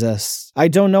Jesus. I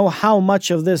don't know how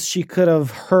much of this she could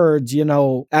have heard,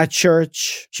 at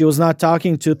church. She was not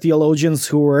talking to theologians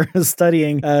who were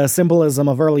studying symbolism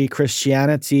of early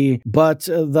Christianity, but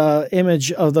the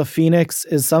image of the phoenix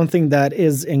is something that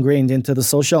is ingrained into the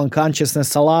social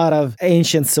unconsciousness. A lot of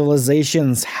ancient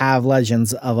civilizations have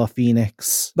legends of a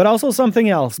phoenix. But also something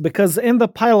else, because in the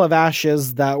pile of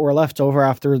ashes that were left over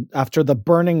after the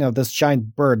burning of this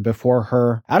giant bird before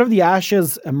her, out of the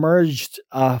ashes emerged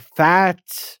a fat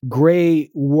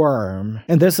gray worm.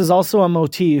 And this is also a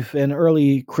motif in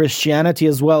early Christianity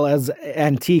as well as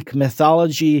antique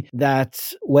mythology,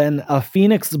 that when a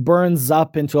phoenix burns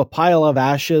up into a pile of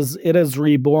ashes, it is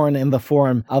reborn in the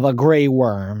form of a gray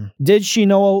worm. Did she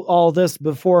know all this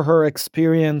before her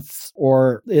experience,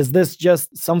 or is this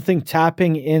just something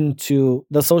tapping into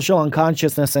the social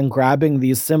unconsciousness and grabbing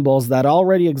these symbols that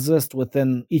already exist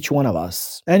within each one of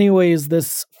us? Anyways,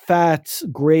 this fat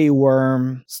gray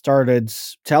worm started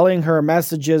telling her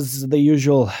messages, the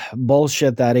usual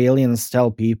bullshit that aliens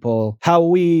tell people, how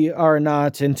we are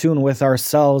not in tune with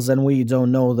ourselves and we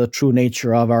don't know the true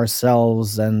nature of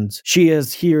ourselves, and she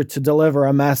is here to deliver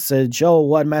a message. Oh,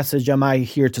 what message am I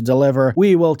here to deliver?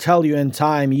 We will tell you in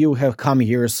time. You have come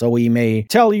here so we may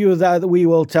tell you that we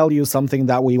will tell you something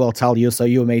that we will tell you so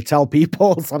you may tell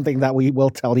people something that we will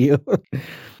tell you.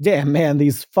 Damn, man,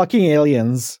 these fucking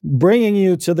aliens bringing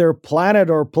you to their planet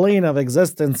or plane of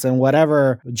existence and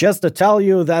whatever, just to tell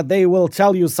you that they will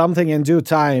tell you something in due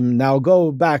time. Now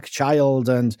go back, child,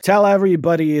 and tell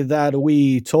everybody that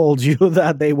we told you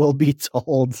that they will be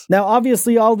told. Now,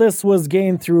 obviously, all this was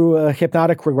gained through a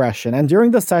hypnotic regression, and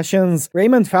during the sessions,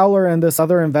 Raymond Fowler and this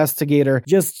other investigator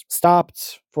just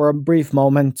stopped for a brief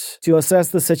moment to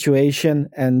assess the situation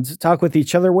and talk with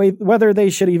each other whether they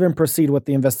should even proceed with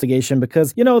the investigation,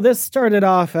 because, this started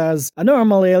off as a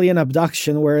normal alien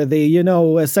abduction where they,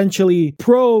 essentially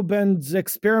probe and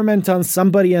experiment on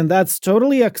somebody, and that's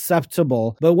totally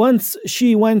acceptable. But once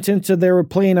she went into their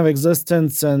plane of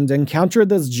existence and encountered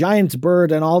this giant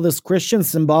bird and all this Christian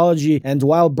symbology, and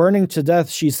while burning to death,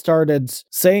 she started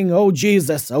saying, "Oh,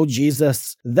 Jesus, oh,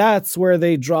 Jesus," that's where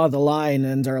they draw the line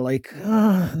and are like,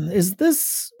 is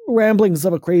this ramblings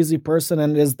of a crazy person,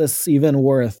 and is this even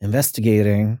worth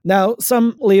investigating? Now,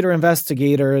 some later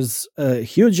investigators,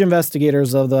 huge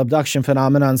investigators of the abduction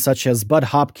phenomenon, such as Bud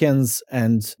Hopkins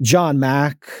and John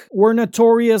Mack, were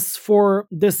notorious for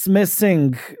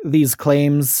dismissing these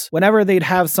claims. Whenever they'd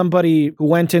have somebody who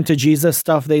went into Jesus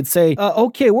stuff, they'd say,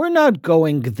 okay, we're not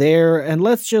going there, and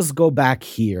let's just go back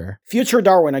here. Future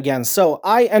Darwin again. So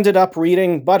I ended up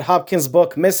reading Bud Hopkins'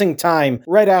 book, Missing Time,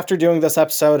 right after doing this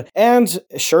episode, and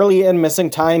surely in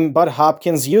Missing Time, Bud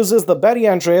Hopkins uses the Betty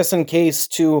Andreasson case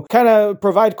to kind of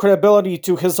provide credibility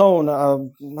to his own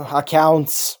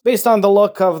accounts based on the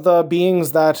look of the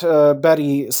beings that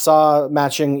Betty saw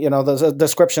matching, the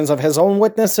descriptions of his own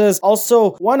witnesses.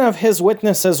 Also, one of his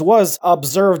witnesses was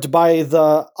observed by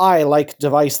the eye-like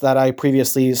device that I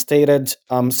previously stated.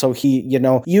 So he,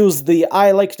 used the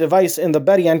eye-like device in the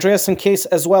Betty Andreasson case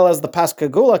as well as the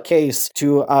Pascagoula case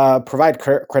to provide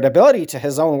credibility to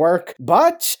his own work.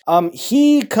 But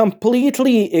he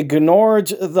completely ignored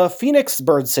the Phoenix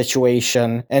bird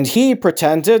situation, and he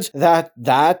pretended that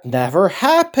never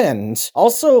happened.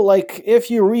 Also, if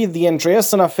you read the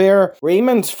Andreasson affair,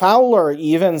 Raymond Fowler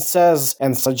even says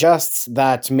and suggests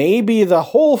that maybe the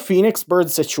whole Phoenix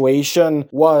bird situation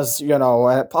was,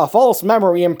 a false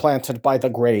memory implanted by the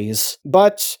Greys.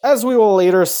 But as we will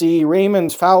later see,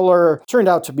 Raymond Fowler turned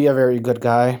out to be a very good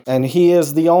guy, and he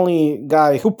is the only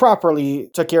guy who properly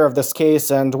took care of this case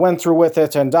and went through with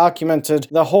it and documented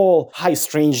the whole high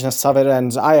strangeness of it,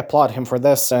 and I applaud him for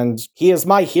this, and he is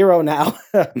my hero now,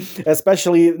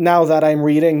 especially now that I'm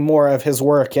reading more of his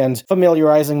work and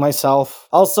familiarizing myself.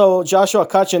 Also, Joshua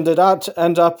Cutchin did not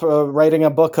end up writing a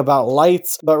book about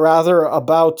lights, but rather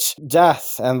about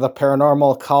death and the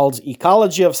paranormal called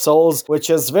Ecology of Souls, which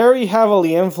is very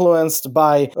heavily influenced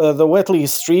by the Whitley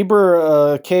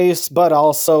Strieber case, but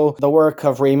also the work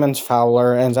of Raymond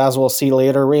Fowler. And as we'll see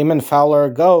later, Raymond Fowler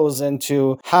goes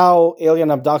into how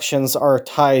alien abductions are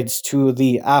tied to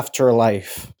the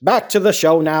afterlife. Back to the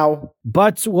show now.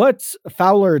 But what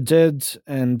Fowler did,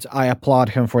 and I applaud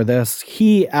him for this,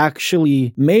 he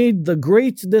actually made the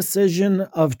great decision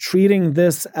of treating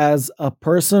this as a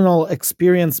personal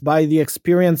experience by the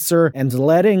experiencer and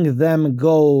letting them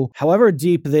go however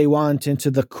deep they want into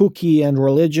the kooky and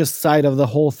religious side of the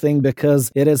whole thing,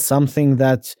 because it is something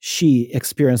that she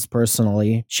experienced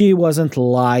personally. She wasn't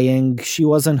lying, she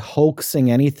wasn't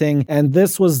hoaxing anything, and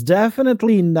this was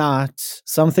definitely not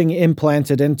something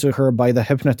implanted into her by the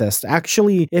hypnotist.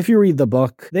 Actually, if you read the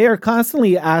book, they are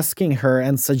constantly asking her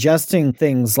and suggesting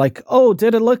things like, oh,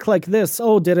 did it look like this?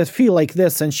 Oh, did it feel like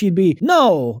this? And she'd be,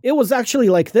 no, it was actually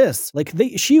like this. Like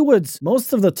she would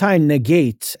most of the time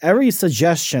negate every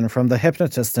suggestion from the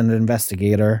hypnotist and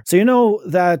investigator. So you know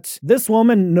that this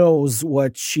woman knows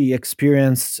what she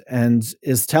experienced and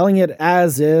is telling it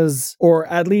as is, or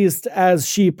at least as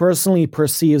she personally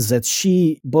perceives it.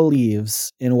 She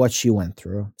believes in what she went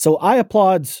through. So I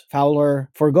applaud Fowler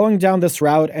for going down this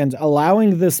route and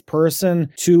allowing this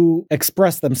person to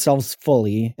express themselves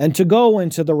fully and to go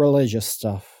into the religious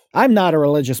stuff. I'm not a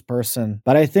religious person,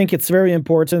 but I think it's very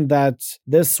important that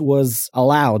this was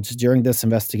allowed during this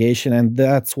investigation, and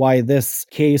that's why this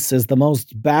case is the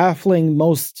most baffling,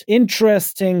 most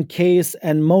interesting case,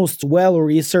 and most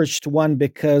well-researched one,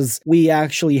 because we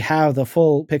actually have the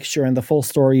full picture and the full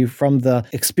story from the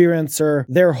experiencer,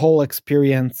 their whole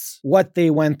experience, what they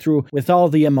went through with all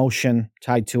the emotion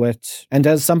tied to it. And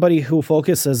as somebody who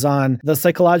focuses on the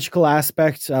psychological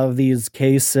aspect of these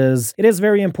cases, it is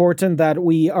very important that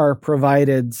we are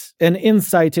provided an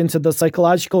insight into the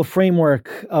psychological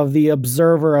framework of the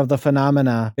observer of the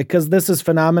phenomena, because this is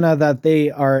phenomena that they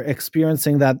are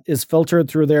experiencing that is filtered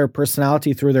through their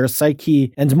personality, through their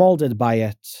psyche, and molded by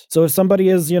it. So if somebody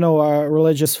is, a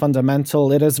religious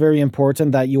fundamental, it is very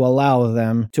important that you allow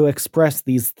them to express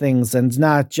these things and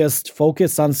not just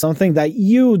focus on something that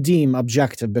you deem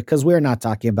objective, because we're not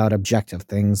talking about objective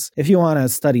things. If you want to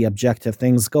study objective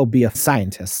things, go be a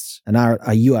scientist and a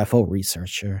UFO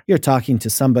researcher. You're talking to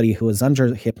somebody who is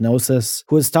under hypnosis,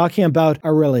 who is talking about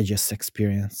a religious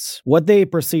experience, what they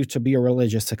perceive to be a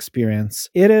religious experience.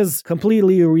 It is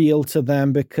completely real to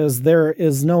them because there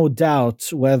is no doubt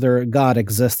whether God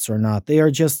exists or not. They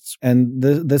are just, and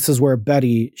this is where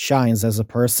Betty shines as a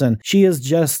person. She is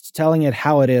just telling it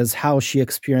how it is, how she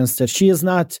experienced it. She is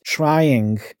not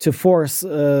trying to force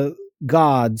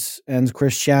God and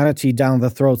Christianity down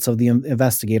the throats of the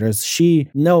investigators. She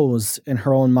knows in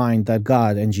her own mind that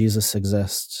God and Jesus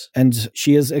exist, and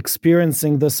she is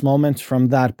experiencing this moment from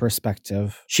that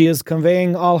perspective. She is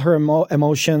conveying all her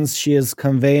emotions. She is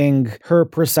conveying her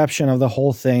perception of the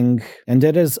whole thing, and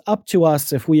it is up to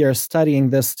us, if we are studying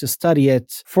this, to study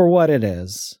it for what it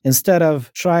is, instead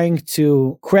of trying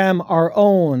to cram our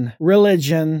own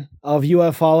religion of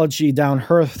ufology down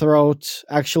her throat.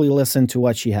 Actually listen to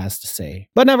what she has to say.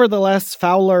 But nevertheless,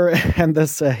 Fowler and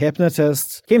this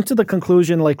hypnotist came to the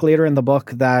conclusion, like later in the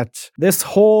book, that this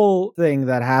whole thing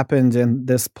that happened in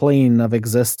this plane of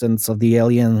existence of the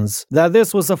aliens, that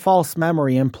this was a false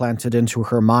memory implanted into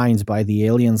her mind by the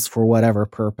aliens for whatever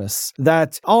purpose.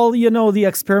 That all, the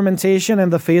experimentation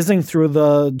and the phasing through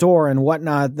the door and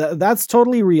whatnot, that's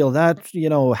totally real. That,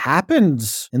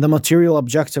 happened in the material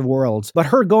objective world. But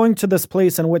her going to this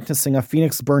place and witnessing a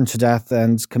phoenix burn to death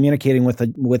and communicating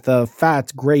with a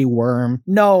fat gray worm,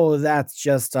 no, that's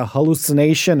just a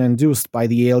hallucination induced by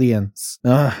the aliens.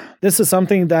 This is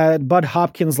something that Bud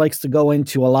Hopkins likes to go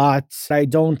into a lot. I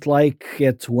don't like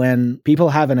it when people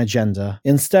have an agenda.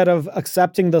 Instead of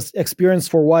accepting this experience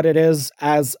for what it is,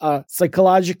 as a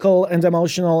psychological and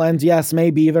emotional and yes,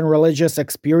 maybe even religious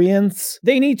experience,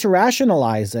 they need to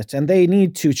rationalize it, and they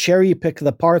need to cherry pick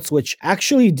the parts which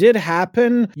actually did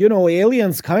happen.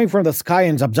 Aliens coming from the sky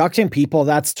and abducting people,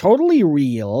 that's totally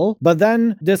real, but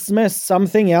then dismiss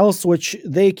something else which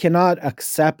they cannot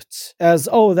accept as,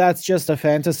 oh, that's just a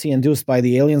fantasy reality induced by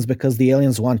the aliens because the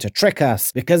aliens want to trick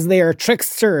us, because they are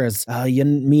tricksters. You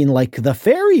mean like the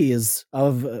fairies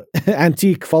of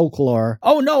antique folklore?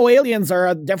 Oh no, aliens are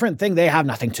a different thing. They have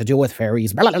nothing to do with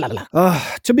fairies. Blah, blah, blah, blah.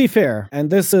 To be fair, and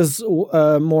this is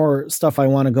more stuff I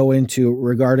want to go into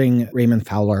regarding Raymond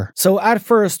Fowler. So at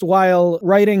first, while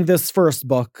writing this first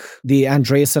book, The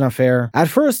Andreessen Affair, at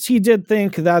first he did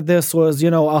think that this was,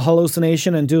 a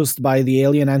hallucination induced by the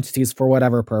alien entities for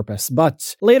whatever purpose.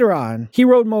 But later on, he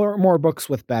wrote more books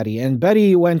with Betty, and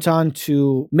Betty went on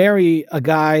to marry a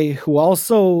guy who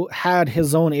also had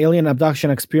his own alien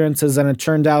abduction experiences, and it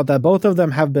turned out that both of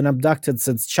them have been abducted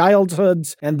since childhood,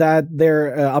 and that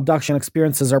their abduction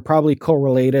experiences are probably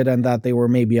correlated, and that they were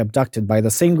maybe abducted by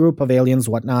the same group of aliens,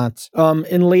 whatnot.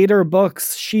 In later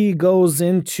books, she goes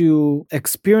into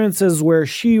experiences where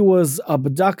she was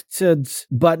abducted,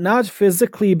 but not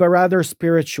physically, but rather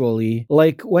spiritually.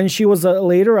 Like when she was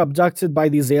later abducted by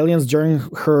these aliens during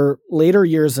her later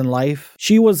years in life,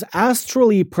 she was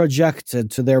astrally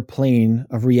projected to their plane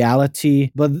of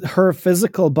reality, but her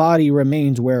physical body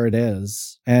remained where it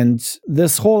is. And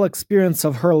this whole experience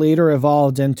of her later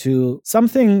evolved into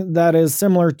something that is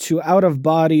similar to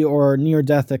out-of-body or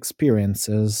near-death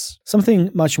experiences, something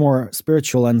much more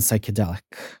spiritual and psychedelic.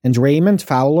 And Raymond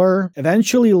Fowler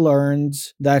eventually learned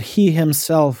that he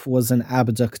himself was an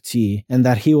abductee and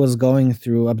that he was going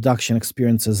through abduction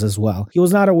experiences as well. He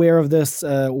was not aware of this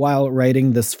while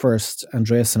writing this first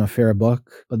Andreessen Affair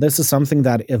book, but this is something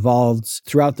that evolved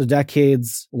throughout the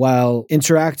decades while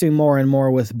interacting more and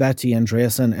more with Betty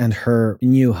Andreessen and her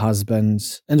new husband,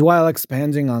 and while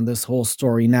expanding on this whole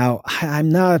story. Now, I'm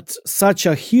not such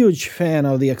a huge fan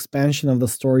of the expansion of the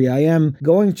story. I am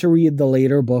going to read the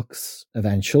later books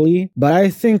eventually, but I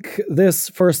think this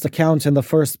first account in the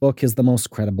first book is the most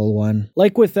credible one.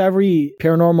 Like with every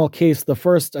paranormal case, the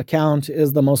first account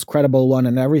is the most credible one,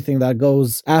 and everything that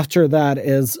goes after that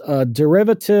is a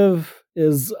derivative,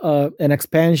 is an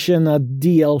expansion, a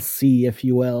DLC, if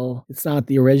you will. It's not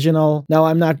the original. Now,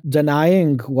 I'm not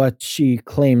denying what she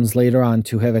claims later on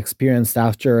to have experienced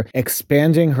after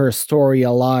expanding her story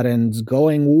a lot and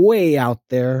going way out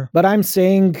there. But I'm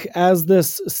saying, as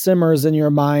this simmers in your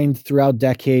mind throughout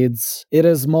decades, it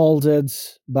is molded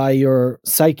by your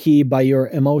psyche, by your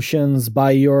emotions,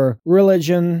 by your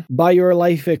religion, by your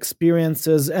life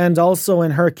experiences, and also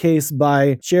in her case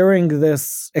by sharing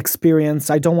this experience,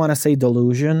 I don't want to say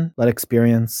delusion, but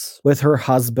experience, with her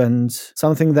husband,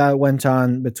 something that went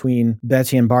on between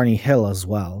Betty and Barney Hill as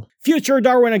well. Future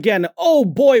Darwin again. Oh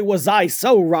boy, was I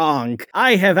so wrong.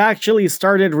 I have actually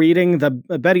started reading the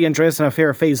Betty Andreessen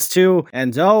Affair Phase 2,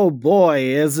 and oh boy,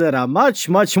 is it a much,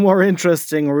 much more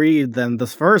interesting read than the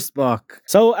first book.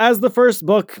 So as the first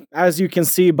book, as you can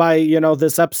see by,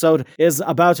 this episode, is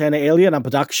about an alien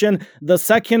abduction, the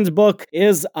second book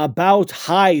is about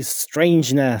high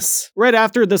strangeness. Right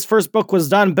after this first book was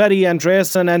done, Betty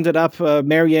Andreessen ended up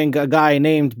marrying a guy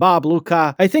named Bob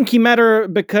Luca. I think he met her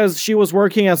because she was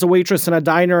working as a waitress in a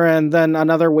diner, and then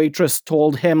another waitress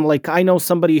told him, I know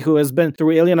somebody who has been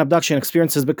through alien abduction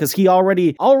experiences, because he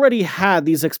already had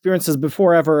these experiences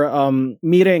before ever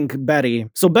meeting Betty.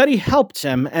 So Betty helped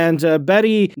him, and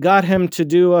Betty got him to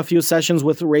do a few sessions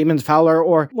with Raymond Fowler,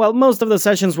 most of the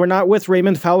sessions were not with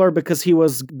Raymond Fowler because he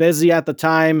was busy at the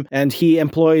time, and he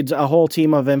employed a whole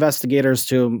team of investigators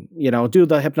to, do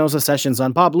the hypnosis sessions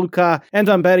on Bob Luca and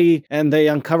on Betty, and they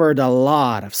uncovered a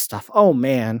lot of stuff. Oh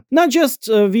man. Not just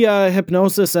via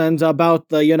hypnosis and about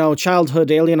the,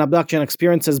 childhood alien abduction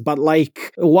experiences, but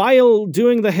while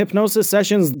doing the hypnosis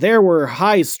sessions, there were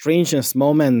high strangeness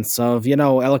moments of,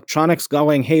 electronics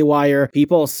going haywire,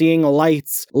 people seeing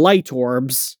lights, light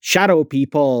orbs, shadow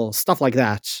people, stuff like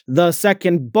that. The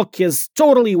second book is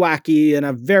totally wacky in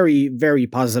a very, very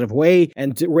positive way,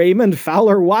 and Raymond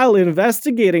Fowler, while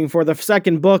investigating for the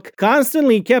second book,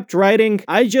 constantly kept writing,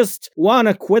 I just want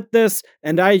to quit this,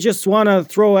 and I just want to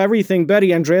throw everything Betty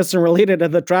Andreessen related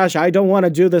in the trash. I don't want to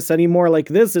do this anymore.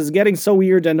 This is getting so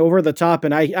weird and over the top,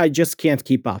 and I just can't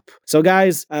keep up. So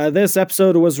guys, this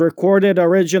episode was recorded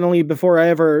originally before I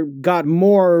ever got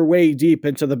way deep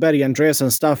into the Betty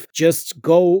Andreessen stuff. Just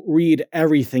go read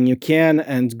everything you can,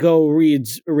 and go read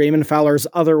Raymond Fowler's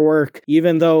other work,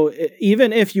 even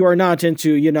if you are not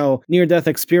into, near-death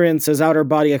experiences, outer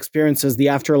body experiences, the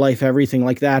afterlife, everything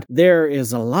like that. There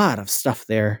is a lot of stuff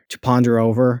there to ponder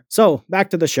over. So, back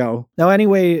to the show. Now,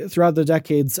 anyway, throughout the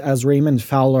decades, as Raymond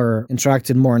Fowler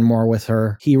interacted more and more with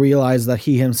her, he realized that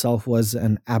he himself was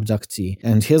an abductee.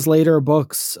 And his later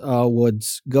books would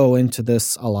go into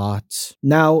this a lot.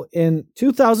 Now, in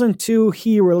 2002,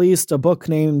 he released a book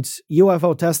named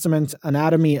UFO Testament: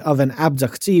 Anatomy of an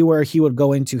Abductee, where he would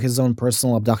go into his own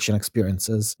personal abduction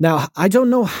experiences. Now, I don't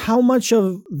know how much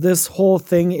of this whole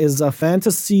thing is a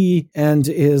fantasy and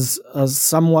is a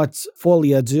somewhat folie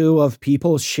à deux of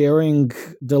people sharing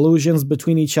delusions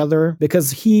between each other,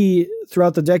 because he,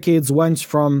 throughout the decades, went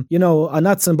from, a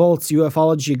nuts and bolts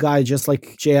ufology guy just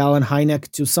like J. Allen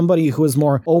Hynek to somebody who is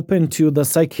more open to the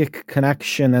psychic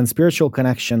connection and spiritual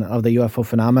connection of the UFO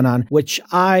phenomenon, which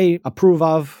I approve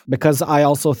of, because I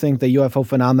also think the UFO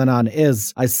phenomenon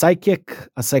is a psychic,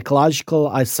 a psychological,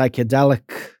 a psychedelic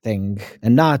thing,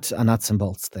 and not a nuts and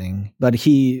bolts thing. But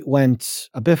he went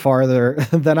a bit farther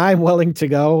than I'm willing to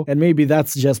go, and maybe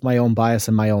that's just my own bias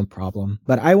and my own problem.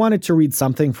 But I wanted to read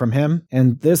something from him,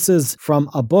 and this is from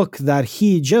a book that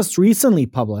he just recently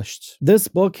published. This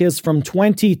book is from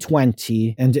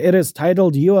 2020, and it is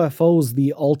titled UFOs: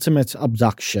 The Ultimate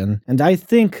Abduction. And I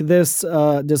think this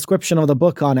description of the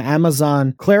book on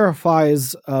Amazon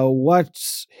clarifies what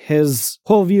his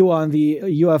whole view on the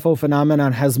UFO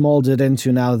phenomenon has molded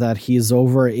into now that he's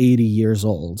over 80 years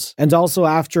old. And also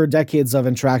after decades of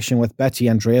interaction with Betty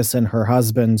Andreasson, her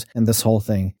husband, and this whole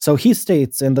thing. So he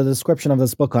states in the description of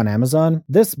this book on Amazon,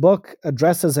 this book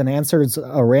addresses and answers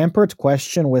a rampant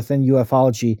question within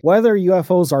ufology, whether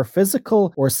UFOs are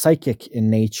physical or psychic in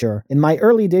nature. In my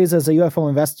early days as a UFO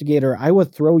investigator, I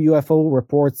would throw UFO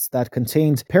reports that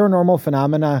contained paranormal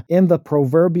phenomena in the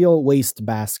proverbial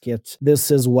wastebasket. This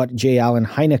is what J. Allen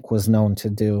Hynek was known to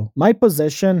do. My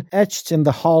position, etched in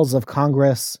the halls of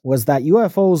Congress, was that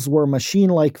UFOs were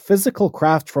machine-like physical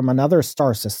craft from another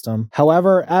star system.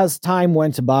 However, as time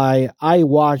went by, I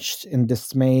watched in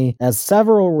dismay as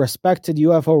several respected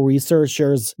UFO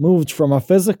researchers moved from a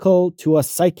physical to a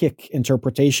psychic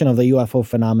interpretation of the UFO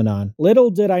phenomenon. Little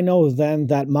did I know then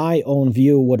that my own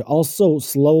view would also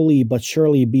slowly but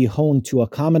surely be honed to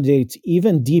accommodate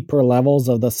even deeper levels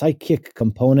of the psychic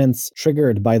components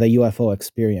triggered by the UFO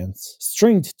experience.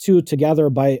 Stringed two together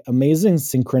by amazing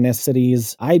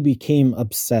synchronicities, I became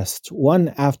obsessed,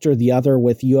 one after the other,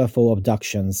 with UFO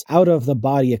abductions,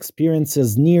 out-of-the-body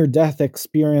experiences, near-death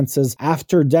experiences,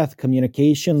 after-death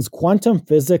communications, quantum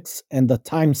physics, and the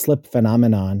time-slip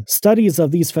phenomenon. Studies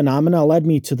of these phenomena led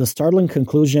me to the startling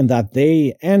conclusion that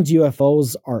they and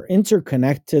UFOs are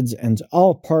interconnected and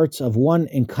all part of one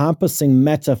encompassing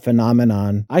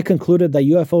meta-phenomenon. I concluded that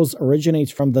UFOs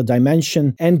originate from the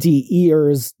dimension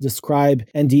NDEers describe.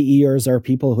 NDEers are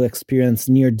people who experience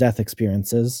near-death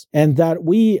experiences, and that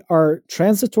we are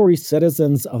transitory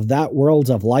citizens of that world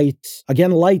of light,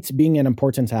 again, light being an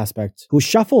important aspect, who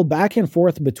shuffle back and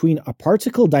forth between a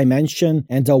particle dimension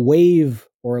and a wave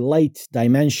or light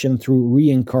dimension through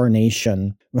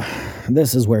reincarnation.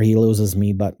 This is where he loses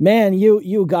me, but man,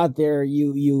 you got there,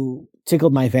 you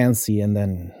tickled my fancy, and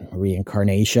then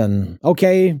reincarnation.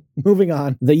 Okay, moving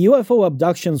on. The UFO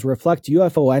abductions reflect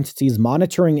UFO entities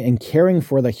monitoring and caring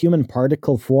for the human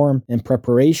particle form in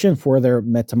preparation for their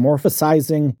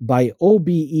metamorphosizing by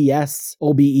OBES.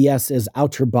 OBES is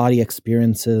outer body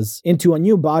experiences into a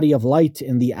new body of light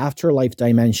in the afterlife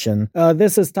dimension.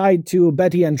 This is tied to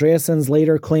Betty Andreasson's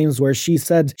later claims where she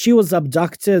said she was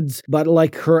abducted, but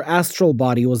like her astral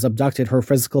body was abducted, her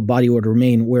physical body would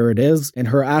remain where it is, and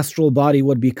her astral body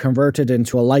would be converted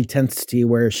into a light entity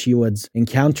where she would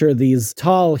encounter these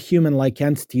tall human-like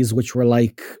entities which were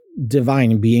like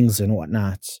divine beings and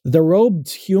whatnot. The robed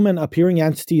human appearing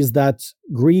entities that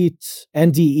greet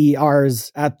NDERs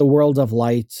at the world of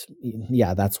light,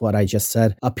 yeah, that's what I just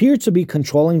said, appear to be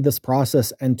controlling this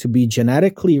process and to be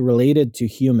genetically related to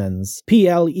humans.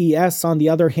 PLES, on the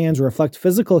other hand, reflect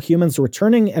physical humans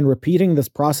returning and repeating this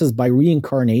process by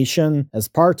reincarnation as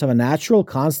part of a natural,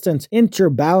 constant,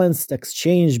 interbalanced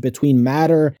exchange between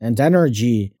matter and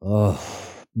energy.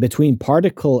 Between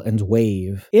particle and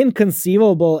wave.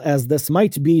 Inconceivable as this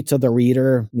might be to the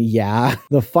reader, yeah,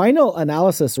 the final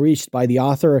analysis reached by the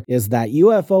author is that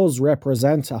UFOs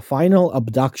represent a final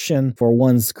abduction for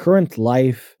one's current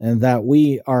life and that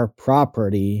we are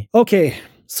property. Okay,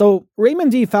 So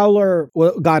Raymond D. Fowler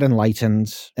got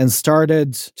enlightened and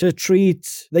started to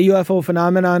treat the UFO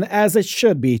phenomenon as it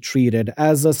should be treated,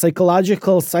 as a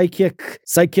psychological,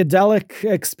 psychedelic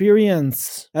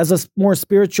experience, as a more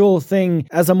spiritual thing,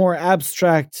 as a more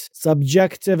abstract,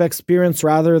 subjective experience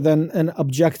rather than an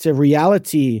objective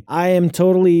reality. I am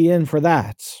totally in for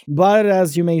that. But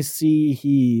as you may see,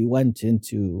 he went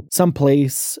into some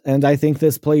place, and I think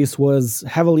this place was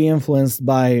heavily influenced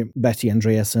by Betty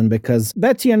Andreasson, because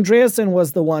Betty Andreasson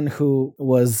was the one who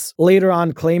was later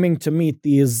on claiming to meet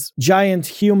these giant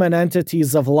human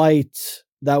entities of light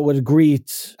that would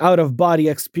greet out-of-body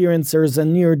experiencers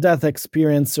and near-death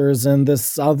experiencers in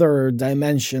this other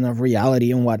dimension of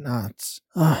reality and whatnot.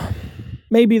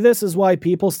 Maybe this is why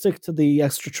people stick to the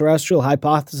extraterrestrial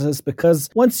hypothesis, because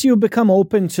once you become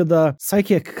open to the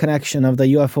psychic connection of the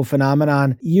UFO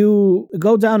phenomenon, you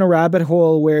go down a rabbit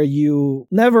hole where you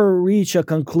never reach a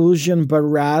conclusion, but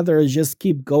rather just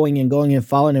keep going and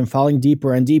falling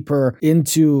deeper and deeper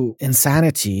into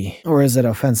insanity. Or is it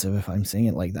offensive if I'm saying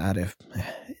it like that? If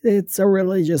it's a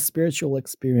religious, spiritual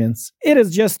experience. It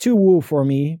is just too woo for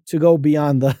me to go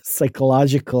beyond the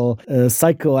psychological,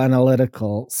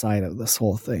 psychoanalytical side of this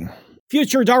whole thing.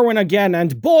 Future Darwin again,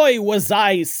 and boy was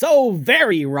I so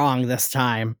very wrong this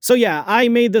time. So yeah, I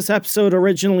made this episode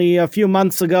originally a few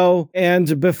months ago,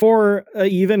 and before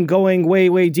even going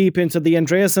way deep into the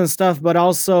Andreasson stuff, but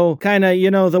also kind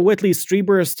of, the Whitley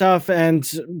Strieber stuff,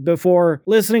 and before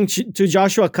listening to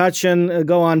Joshua Cutchin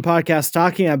go on podcast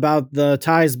talking about the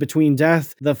ties between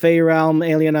death, the Fey realm,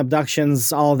 alien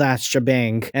abductions, all that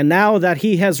shebang. And now that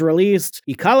he has released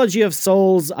Ecology of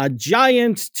Souls, a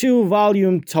giant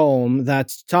 2-volume tome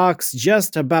that talks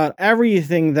just about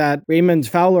everything that Raymond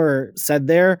Fowler said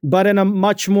there, but in a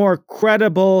much more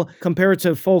credible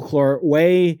comparative folklore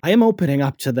way, I am opening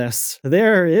up to this.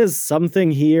 There is something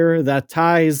here that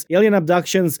ties alien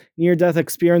abductions, near-death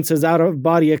experiences,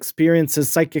 out-of-body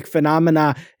experiences, psychic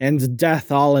phenomena, and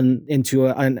death all into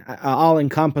an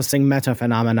all-encompassing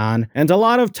meta-phenomenon. And a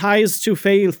lot of ties to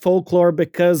Fey folklore,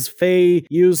 because Fey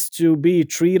used to be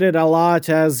treated a lot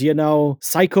as,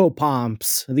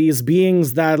 psychopomps, these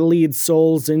beings that lead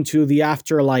souls into the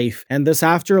afterlife. And this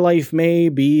afterlife may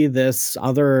be this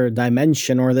other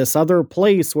dimension or this other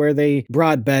place where they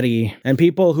brought Betty. And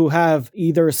people who have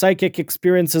either psychic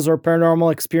experiences or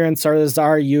paranormal experiences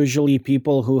are usually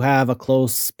people who have a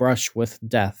close brush with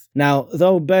death. Now,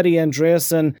 though Betty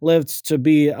Andreasson lived to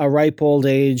be a ripe old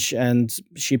age and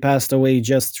she passed away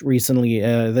just recently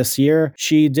this year,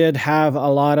 she did have a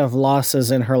lot of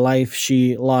losses in her life.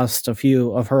 She lost a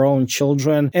few of her own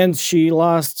children, and she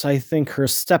lost, I think, her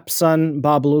stepson,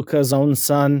 Bob Luca's own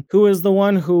son, who is the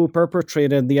one who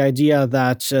perpetrated the idea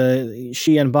that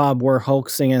she and Bob were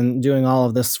hoaxing and doing all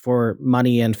of this for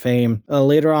money and fame.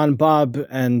 Later on, Bob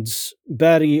and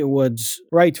Betty would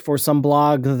write for some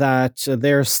blog that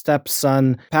their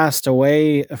stepson passed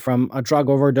away from a drug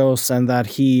overdose and that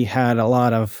he had a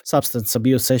lot of substance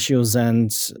abuse issues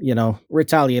and,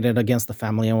 retaliated against the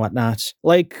family and whatnot.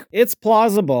 It's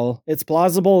plausible. It's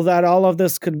plausible that all of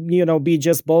this could, be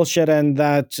just bullshit and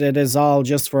that it is all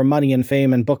just for money and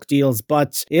fame and book deals,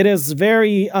 but it is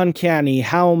very uncanny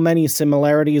how many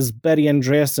similarities Betty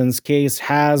Andreasson's case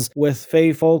has with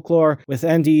Fey folklore, with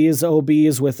NDEs,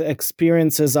 OBs, with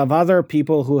experiences of other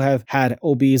people who have had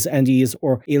OBs, NDEs,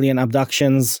 or alien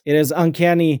abductions. It is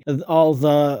uncanny, all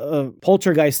the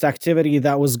poltergeist activity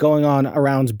that was going on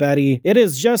around Betty. It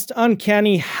is just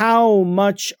uncanny how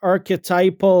much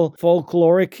archetypal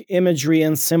folkloric imagery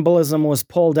and symbolism was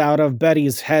pulled out of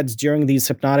Betty's head during these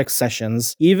hypnotic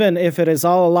sessions. Even if it is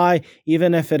all a lie,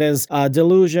 even if it is a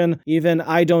delusion, even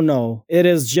I don't know. It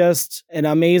is just an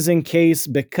amazing case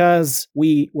because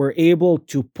we were able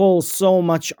to pull so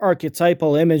much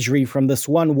archetypal imagery from this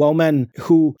one woman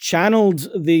who channeled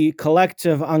the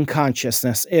collective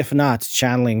unconsciousness, if not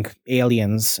channeling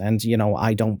aliens. And,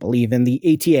 I don't believe in the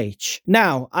ATH.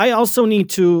 Now, I also need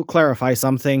to clarify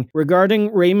something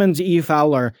regarding Raymond E.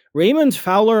 Fowler. Raymond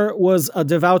Fowler was a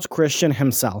devout Christian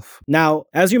himself. Now,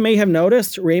 as you may have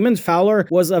noticed, Raymond Fowler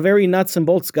was a very nuts and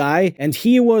bolts guy, and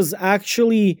he was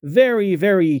actually very,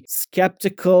 very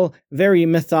skeptical, very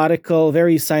methodical,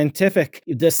 very scientific,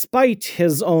 despite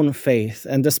his own faith,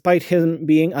 and despite him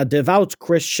being a devout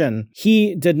Christian.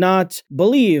 He did not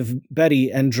believe Betty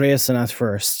Andreasson at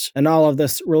first, and all of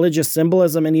this religious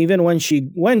symbolism, and even when she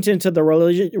went into the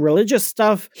religious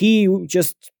stuff, he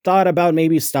just thought about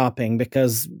maybe stopping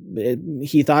because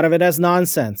he thought of it as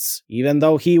nonsense, even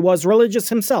though he was religious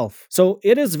himself. So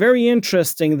it is very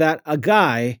interesting that a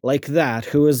guy like that,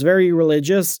 who is very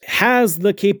religious, has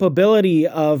the capability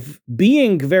of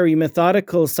being very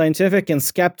methodical, scientific, and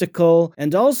skeptical,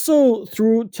 and also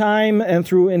through time and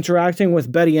through interacting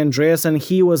with Betty Andreasson,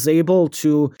 he was able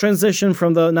to transition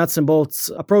from the nuts and bolts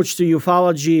approach to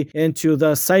ufology into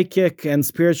the psychic and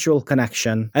spiritual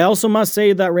connection. I also must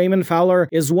say that Raymond Fowler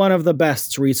is one of the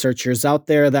best researchers out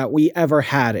there that we ever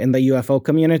had in the UFO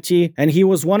community, and he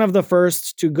was one of the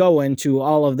first to go into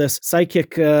all of this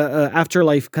psychic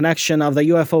afterlife connection of the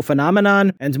UFO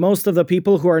phenomenon, and most of the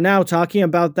people who are now talking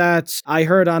about that, I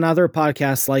heard on other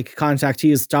podcasts like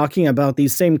Contactees talking about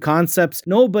these same concepts.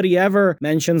 Nobody ever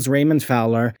mentions Raymond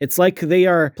Fowler. It's like they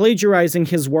are plagiarizing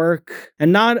his work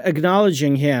and not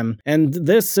acknowledging him, and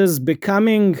this is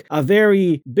becoming a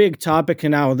very big topic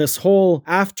now, this whole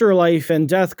afterlife and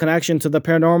death connection to the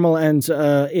paranormal and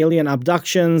alien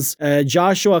abductions.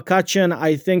 Joshua Cutchin,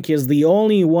 I think, is the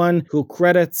only one who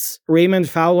credits Raymond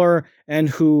Fowler and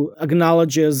who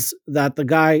acknowledges that the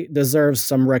guy deserves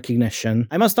some recognition.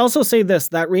 I must also say this,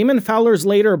 that Raymond Fowler's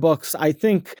later books, I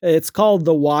think it's called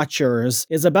The Watchers,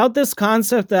 is about this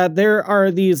concept that there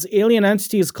are these alien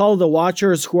entities called the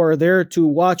Watchers who are there to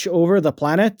watch over the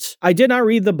planet. I did not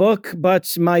read the book,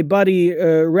 but my buddy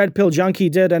Red Pill Junkie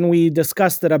did, and we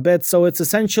discussed it a bit. So it's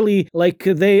essentially like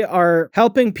they are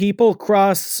helping people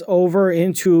cross over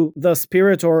into the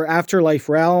spirit or afterlife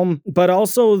realm, but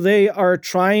also they are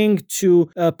trying to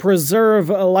preserve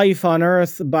life on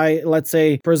Earth by, let's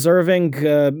say,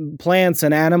 preserving plants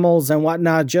and animals and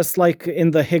whatnot, just like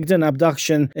in the Higdon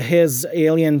abduction, his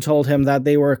alien told him that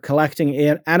they were collecting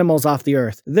animals off the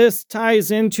Earth. This ties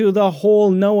into the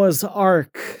whole Noah's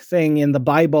Ark thing in the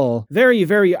Bible. Very,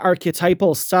 very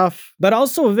archetypal stuff, but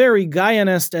also very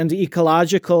Gaianist and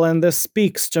ecological, and this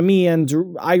speaks to me and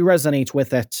I resonate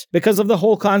with it. Because of the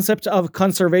whole concept of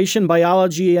conservation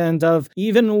biology and of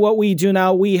even what we do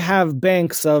now, we have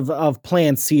banks of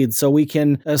plant seeds, so we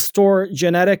can store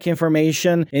genetic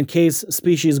information in case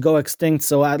species go extinct,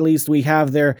 so at least we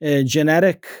have their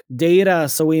genetic data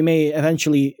so we may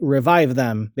eventually revive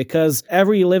them, because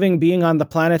every living being on the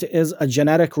planet is a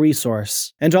genetic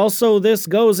resource. And also this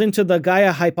goes into the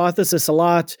Gaia hypothesis a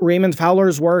lot, Raymond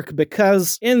Fowler's work,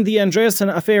 because in the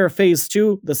Andreasson Affair Phase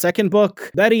 2, the second book,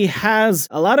 Betty has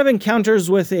a lot of encounters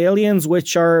with aliens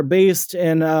which are based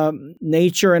in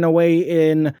nature, in a way,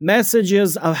 in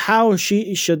messages of how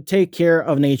she should take care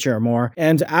of nature more.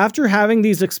 And after having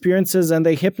these experiences and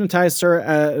they hypnotized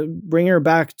her, bring her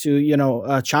back to,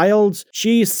 a child,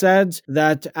 she said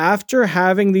that after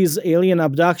having these alien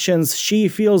abductions, she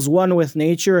feels one with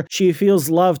nature, she feels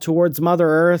love towards Mother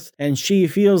Earth, and she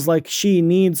feels like she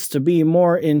needs to be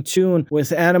more in tune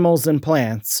with animals and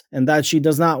plants, and that she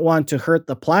does not want to hurt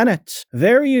the planet.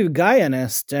 Very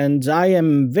Gaianist, and I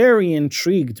am very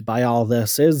intrigued by all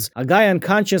this. Is a Gaian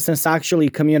consciousness actually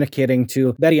communicating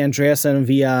to Betty Andreasson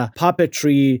via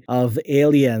puppetry of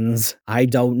aliens? I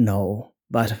don't know,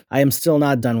 but I am still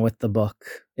not done with the book.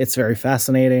 It's very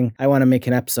fascinating. I want to make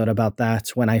an episode about that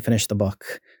when I finish the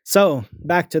book. So,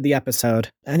 back to the episode.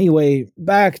 Anyway,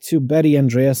 back to Betty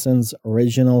Andreasson's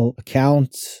original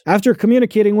account. After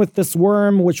communicating with this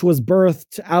worm, which was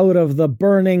birthed out of the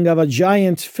burning of a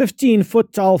giant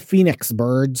 15-foot-tall phoenix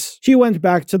bird, she went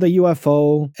back to the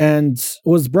UFO and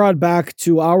was brought back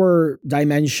to our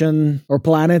dimension, or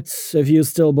planet, if you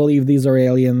still believe these are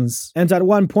aliens. And at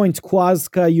one point,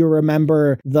 Quazka, you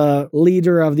remember, the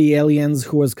leader of the aliens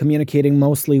who was communicating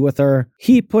mostly with her,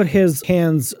 he put his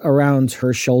hands around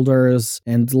her shoulders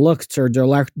and looked her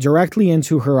directly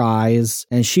into her eyes,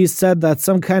 and she said that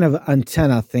some kind of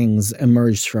antenna things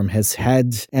emerged from his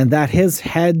head, and that his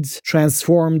head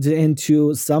transformed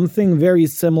into something very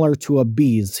similar to a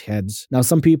bee's head. Now,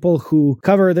 some people who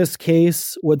cover this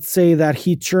case would say that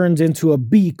he turned into a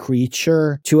bee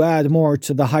creature to add more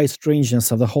to the high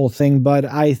strangeness of the whole thing, but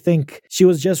I think she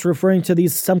was just referring to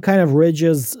these some kind of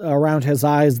ridges around his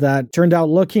eyes that turned out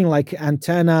looking like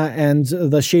antenna, and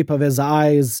the shape of his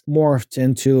eyes morphed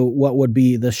into what would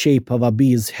be the shape of a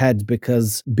bee's head,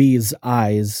 because bees'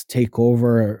 eyes take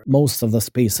over most of the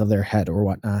space of their head or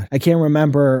whatnot. I can't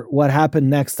remember what happened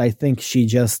next. I think she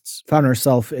just found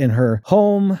herself in her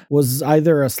home, was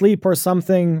either asleep or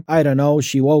something. I don't know.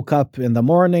 She woke up in the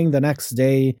morning the next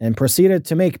day and proceeded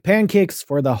to make pancakes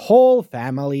for the whole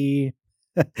family.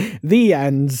 The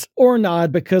end. Or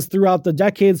not, because throughout the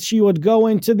decades she would go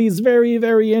into these very,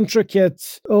 very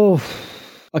intricate,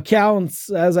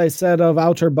 accounts, as I said, of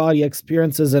outer body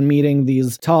experiences and meeting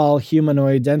these tall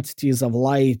humanoid entities of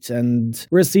light and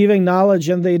receiving knowledge.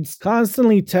 And they'd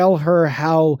constantly tell her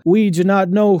how we do not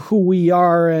know who we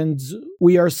are and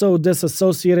we are so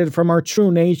disassociated from our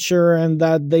true nature, and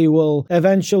that they will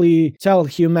eventually tell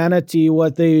humanity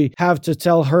what they have to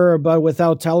tell her, but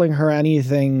without telling her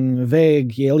anything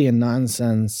vague, alien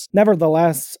nonsense.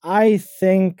 Nevertheless, I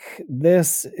think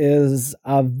this is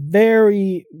a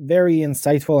very, very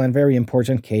insightful and very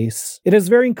important case. It is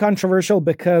very controversial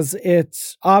because it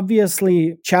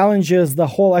obviously challenges the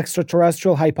whole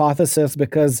extraterrestrial hypothesis,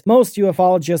 because most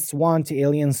ufologists want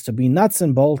aliens to be nuts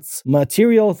and bolts,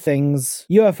 material things,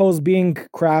 UFOs being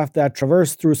craft that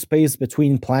traverse through space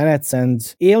between planets,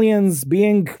 and aliens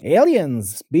being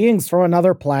aliens, beings from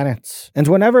another planet. And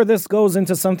whenever this goes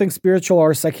into something spiritual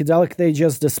or psychedelic, they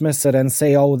just dismiss it and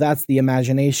say, oh, that's the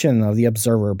imagination of the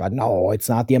observer. But no, it's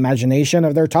not the imagination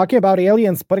of they're talking about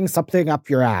aliens putting something up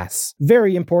your ass.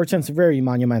 Very important, very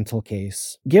monumental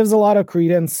case. Gives a lot of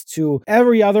credence to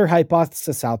every other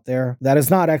hypothesis out there that is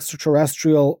not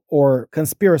extraterrestrial or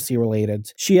conspiracy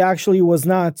related. She actually was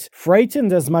not frightened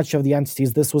as much of the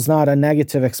entities. This was not a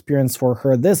negative experience for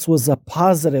her. This was a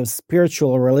positive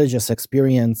spiritual religious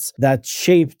experience that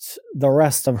shaped the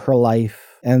rest of her life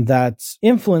and that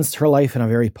influenced her life in a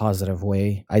very positive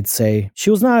way, I'd say.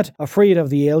 She was not afraid of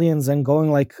the aliens and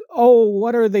going like, oh,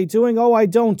 what are they doing? Oh, I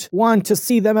don't want to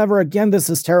see them ever again.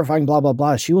 This is terrifying, blah, blah,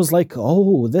 blah. She was like,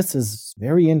 oh, this is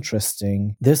very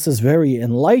interesting. This is very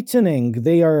enlightening.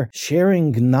 They are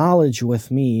sharing knowledge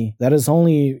with me that is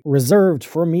only reserved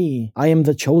for me. I am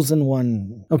the chosen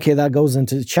one. Okay, that goes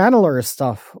into channeler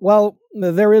stuff. Well,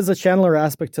 there is a channeler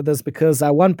aspect to this because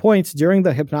at one point during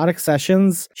the hypnotic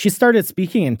sessions, she started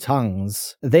speaking in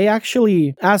tongues. They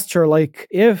actually asked her, like,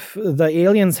 if the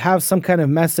aliens have some kind of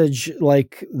message,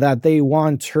 like, that they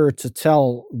want her to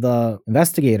tell the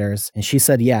investigators. And she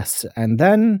said yes. And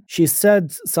then she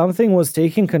said something was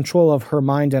taking control of her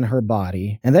mind and her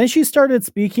body. And then she started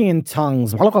speaking in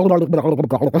tongues.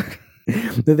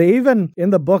 They even, in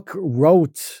the book,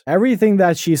 wrote everything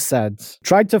that she said,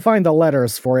 tried to find the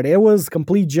letters for it. It was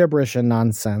complete gibberish and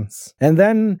nonsense. And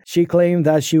then she claimed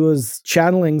that she was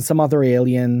channeling some other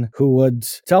alien who would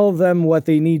tell them what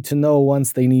they need to know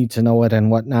once they need to know it and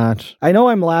whatnot. I know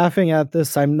I'm laughing at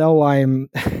this. I know I'm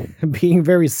being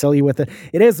very silly with it.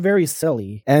 It is very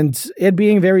silly. And it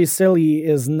being very silly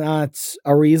is not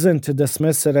a reason to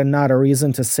dismiss it and not a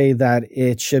reason to say that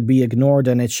it should be ignored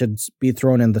and it should be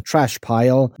thrown in the trash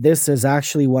pile. This is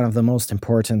actually one of the most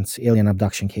important alien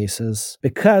abduction cases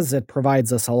because it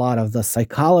provides us a lot of the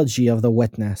psychology of the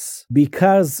witness.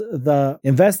 Because the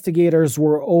investigators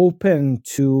were open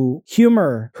to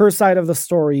humor her side of the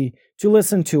story, to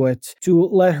listen to it, to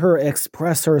let her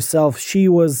express herself. She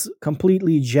was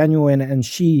completely genuine and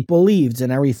she believed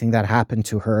in everything that happened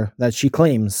to her, that she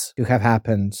claims to have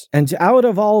happened. And out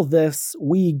of all this,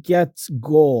 we get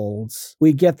gold.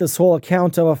 We get this whole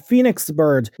account of a phoenix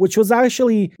bird, which was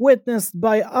actually witnessed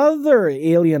by other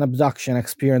alien abduction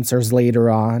experiencers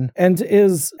later on, and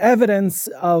is evidence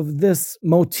of this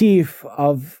motif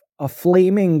of a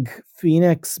flaming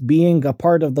phoenix being a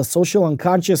part of the social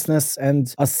unconsciousness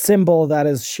and a symbol that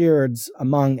is shared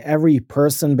among every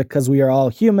person because we are all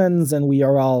humans and we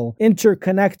are all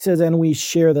interconnected and we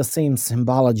share the same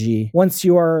symbology. Once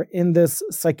you are in this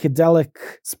psychedelic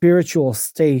spiritual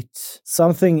state,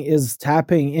 something is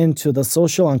tapping into the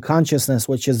social unconsciousness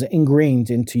which is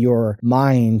ingrained into your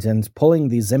mind and pulling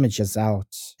these images out.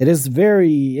 It is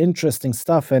very interesting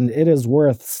stuff and it is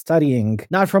worth studying,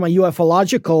 not from a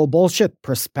ufological bullshit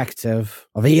perspective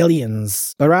of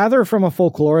aliens, but rather from a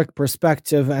folkloric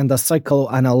perspective and a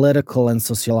psychoanalytical and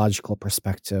sociological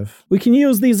perspective. We can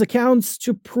use these accounts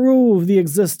to prove the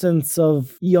existence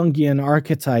of Jungian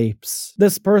archetypes.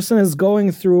 This person is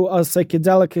going through a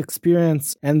psychedelic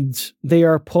experience and they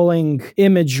are pulling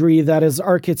imagery that is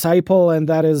archetypal and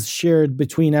that is shared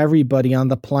between everybody on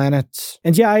the planet.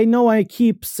 And yeah, I know I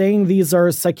keep saying these are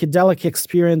psychedelic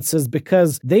experiences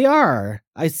because they are.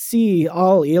 I see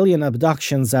all alien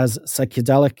abductions as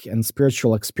psychedelic and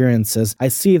spiritual experiences. I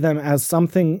see them as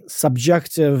something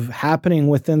subjective happening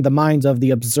within the mind of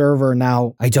the observer.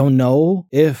 Now, I don't know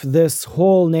if this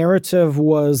whole narrative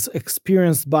was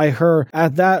experienced by her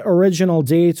at that original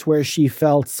date where she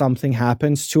felt something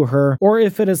happened to her, or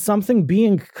if it is something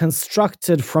being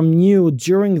constructed from new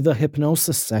during the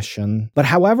hypnosis session. But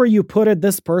however you put it,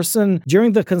 this person,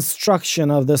 during the construction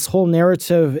of this whole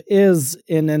narrative, is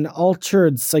in an altered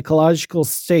altered psychological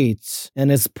state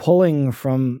and is pulling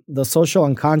from the social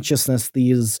unconsciousness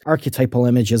these archetypal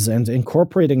images and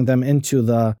incorporating them into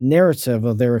the narrative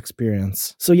of their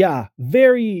experience. So yeah,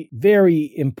 very,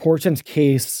 very important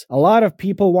case. A lot of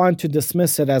people want to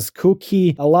dismiss it as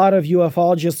kooky. A lot of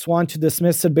ufologists want to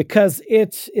dismiss it because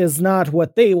it is not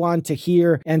what they want to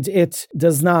hear, and it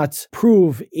does not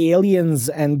prove aliens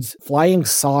and flying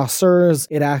saucers.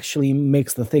 It actually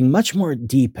makes the thing much more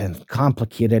deep and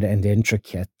complicated and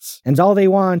intricate. And all they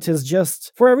want is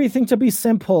just for everything to be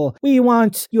simple. We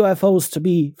want UFOs to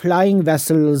be flying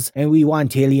vessels, and we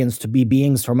want aliens to be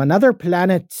beings from another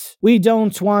planet. We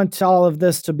don't want all of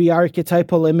this to be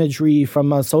archetypal imagery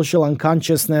from a social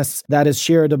unconsciousness that is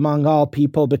shared among all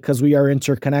people because we are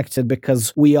interconnected,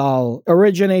 because we all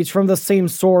originate from the same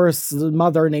source,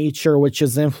 Mother Nature, which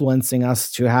is influencing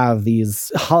us to have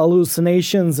these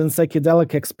hallucinations and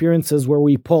psychedelic experiences where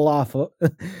we pull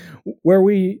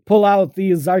out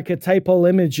these archetypal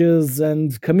images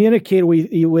and communicate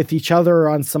with each other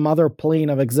on some other plane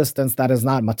of existence that is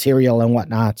not material and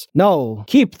whatnot. No,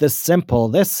 keep this simple.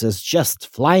 This is just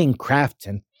flying craft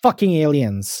and fucking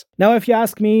aliens. Now, if you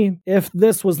ask me, if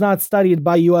this was not studied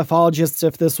by ufologists,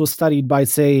 if this was studied by,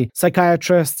 say,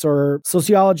 psychiatrists or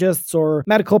sociologists or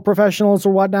medical professionals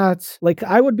or whatnot, like,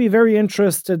 I would be very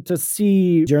interested to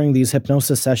see during these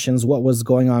hypnosis sessions what was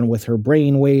going on with her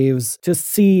brain waves, to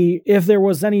see if there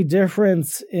was any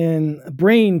difference in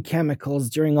brain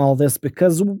chemicals during all this,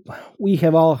 because we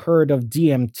have all heard of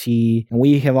DMT, and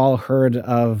we have all heard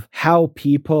of how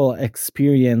people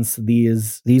experience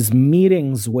these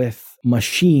meetings with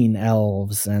machine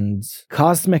elves and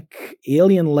cosmic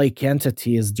alien-like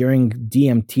entities during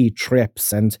DMT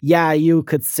trips. And yeah, you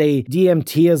could say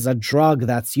DMT is a drug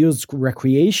that's used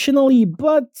recreationally,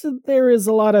 but there is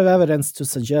a lot of evidence to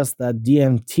suggest that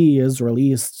DMT is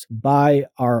released by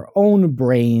our own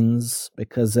brains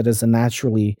because it is a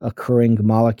naturally occurring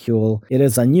molecule. It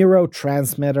is a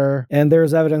neurotransmitter, and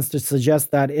there's evidence to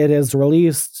suggest that it is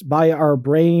released by our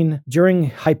brain during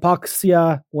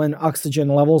hypoxia when oxygen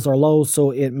levels are low,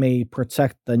 so it may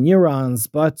protect the neurons,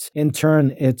 but in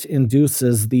turn it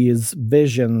induces these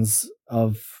visions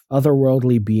of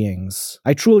otherworldly beings.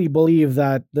 I truly believe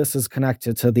that this is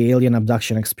connected to the alien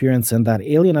abduction experience, and that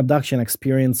alien abduction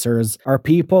experiencers are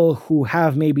people who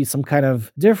have maybe some kind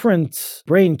of different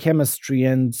brain chemistry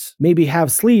and maybe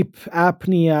have sleep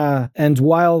apnea, and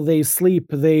while they sleep,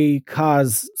 they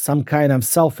cause some kind of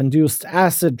self-induced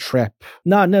acid trip.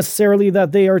 Not necessarily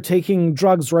that they are taking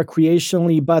drugs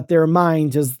recreationally, but their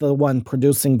mind is the one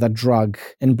producing the drug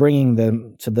and bringing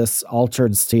them to this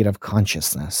altered state of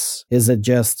consciousness. Is it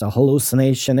just a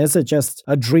hallucination? Is it just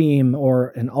a dream or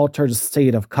an altered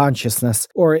state of consciousness?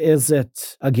 Or is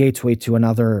it a gateway to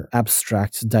another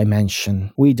abstract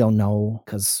dimension? We don't know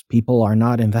because people are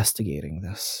not investigating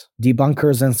this.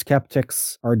 Debunkers and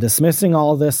skeptics are dismissing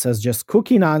all this as just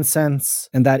kooky nonsense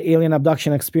and that alien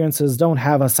abduction experiences don't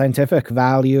have a scientific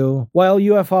value, while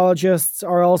ufologists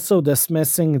are also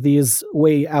dismissing these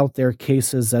way out there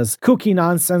cases as kooky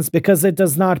nonsense because it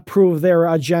does not prove their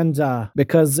agenda,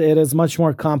 because it is much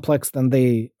more complex than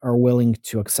they are willing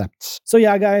to accept. So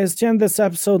yeah, guys, to end this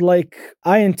episode,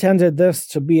 I intended this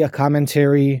to be a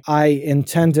commentary. I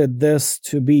intended this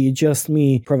to be just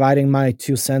me providing my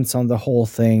 2 cents on the whole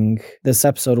thing. This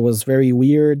episode was very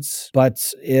weird,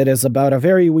 but it is about a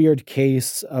very weird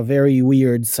case, a very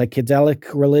weird psychedelic,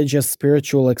 religious,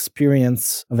 spiritual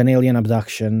experience of an alien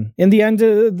abduction. In the end,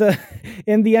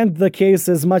 the case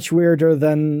is much weirder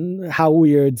than how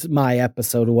weird my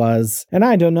episode was. And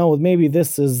I don't know, maybe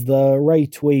this is the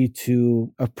right way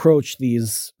to approach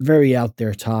these very out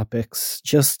there topics.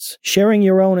 Just sharing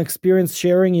your own experience,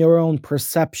 sharing your own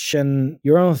perception,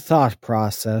 your own thought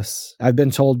process. I've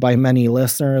been told by many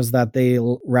listeners that they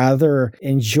rather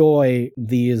enjoy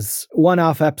these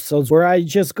one-off episodes where I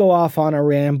just go off on a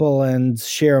ramble and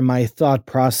share my thought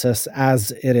process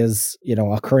as it is,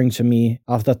 occurring to me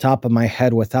off the top of my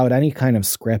head without any kind of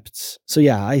script. So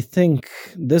yeah, I think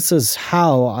this is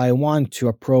how I want to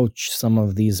approach some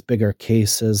of these bigger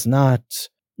cases, not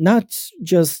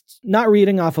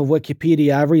reading off of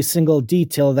Wikipedia every single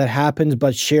detail that happened,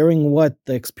 but sharing what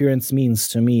the experience means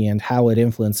to me and how it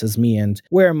influences me and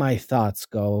where my thoughts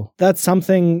go. That's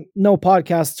something no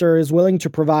podcaster is willing to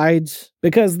provide.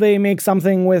 because they make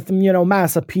something with,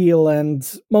 mass appeal,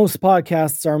 and most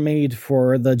podcasts are made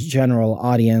for the general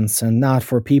audience and not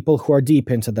for people who are deep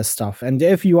into this stuff. And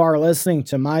if you are listening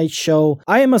to my show,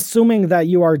 I am assuming that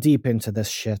you are deep into this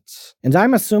shit. And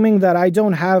I'm assuming that I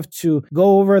don't have to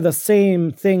go over the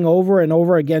same thing over and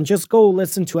over again. Just go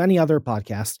listen to any other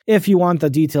podcast. If you want the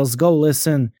details, go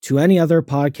listen to any other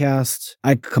podcast.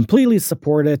 I completely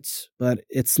support it, but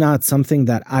it's not something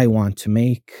that I want to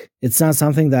make. It's not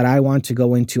something that I want to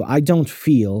go into. I don't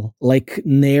feel like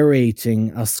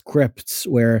narrating a script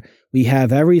where we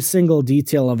have every single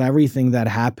detail of everything that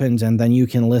happened, and then you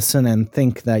can listen and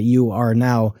think that you are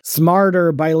now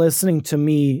smarter by listening to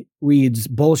me read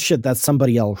bullshit that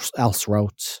somebody else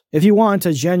wrote. If you want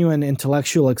a genuine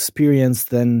intellectual experience,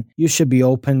 then you should be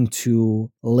open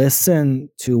to listen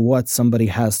to what somebody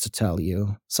has to tell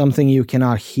you, something you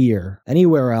cannot hear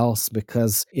anywhere else,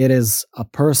 because it is a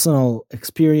personal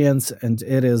experience and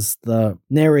it is the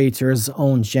narrator's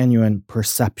own genuine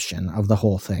perception of the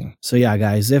whole thing. So yeah,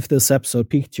 guys, if this episode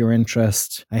piqued your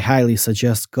interest, I highly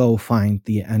suggest go find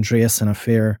The Andreessen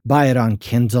Affair, buy it on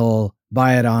Kindle,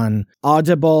 buy it on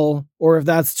Audible, or if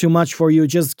that's too much for you,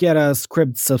 just get a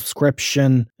Scribd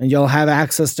subscription and you'll have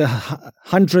access to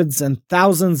hundreds and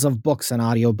thousands of books and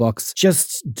audiobooks.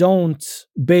 Just don't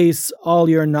base all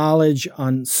your knowledge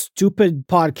on stupid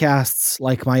podcasts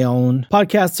like my own.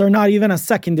 Podcasts are not even a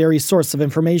secondary source of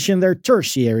information, they're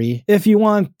tertiary. If you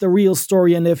want the real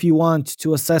story and if you want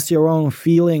to assess your own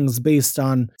feelings based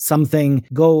on something,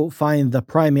 go find the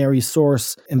primary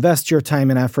source, invest your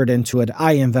time and effort into it.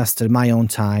 I invested my own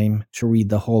time to read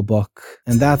the whole book.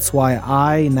 And that's why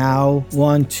I now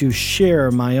want to share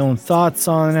my own thoughts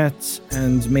on it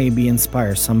and maybe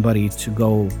inspire somebody to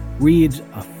go read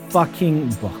a fucking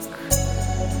book.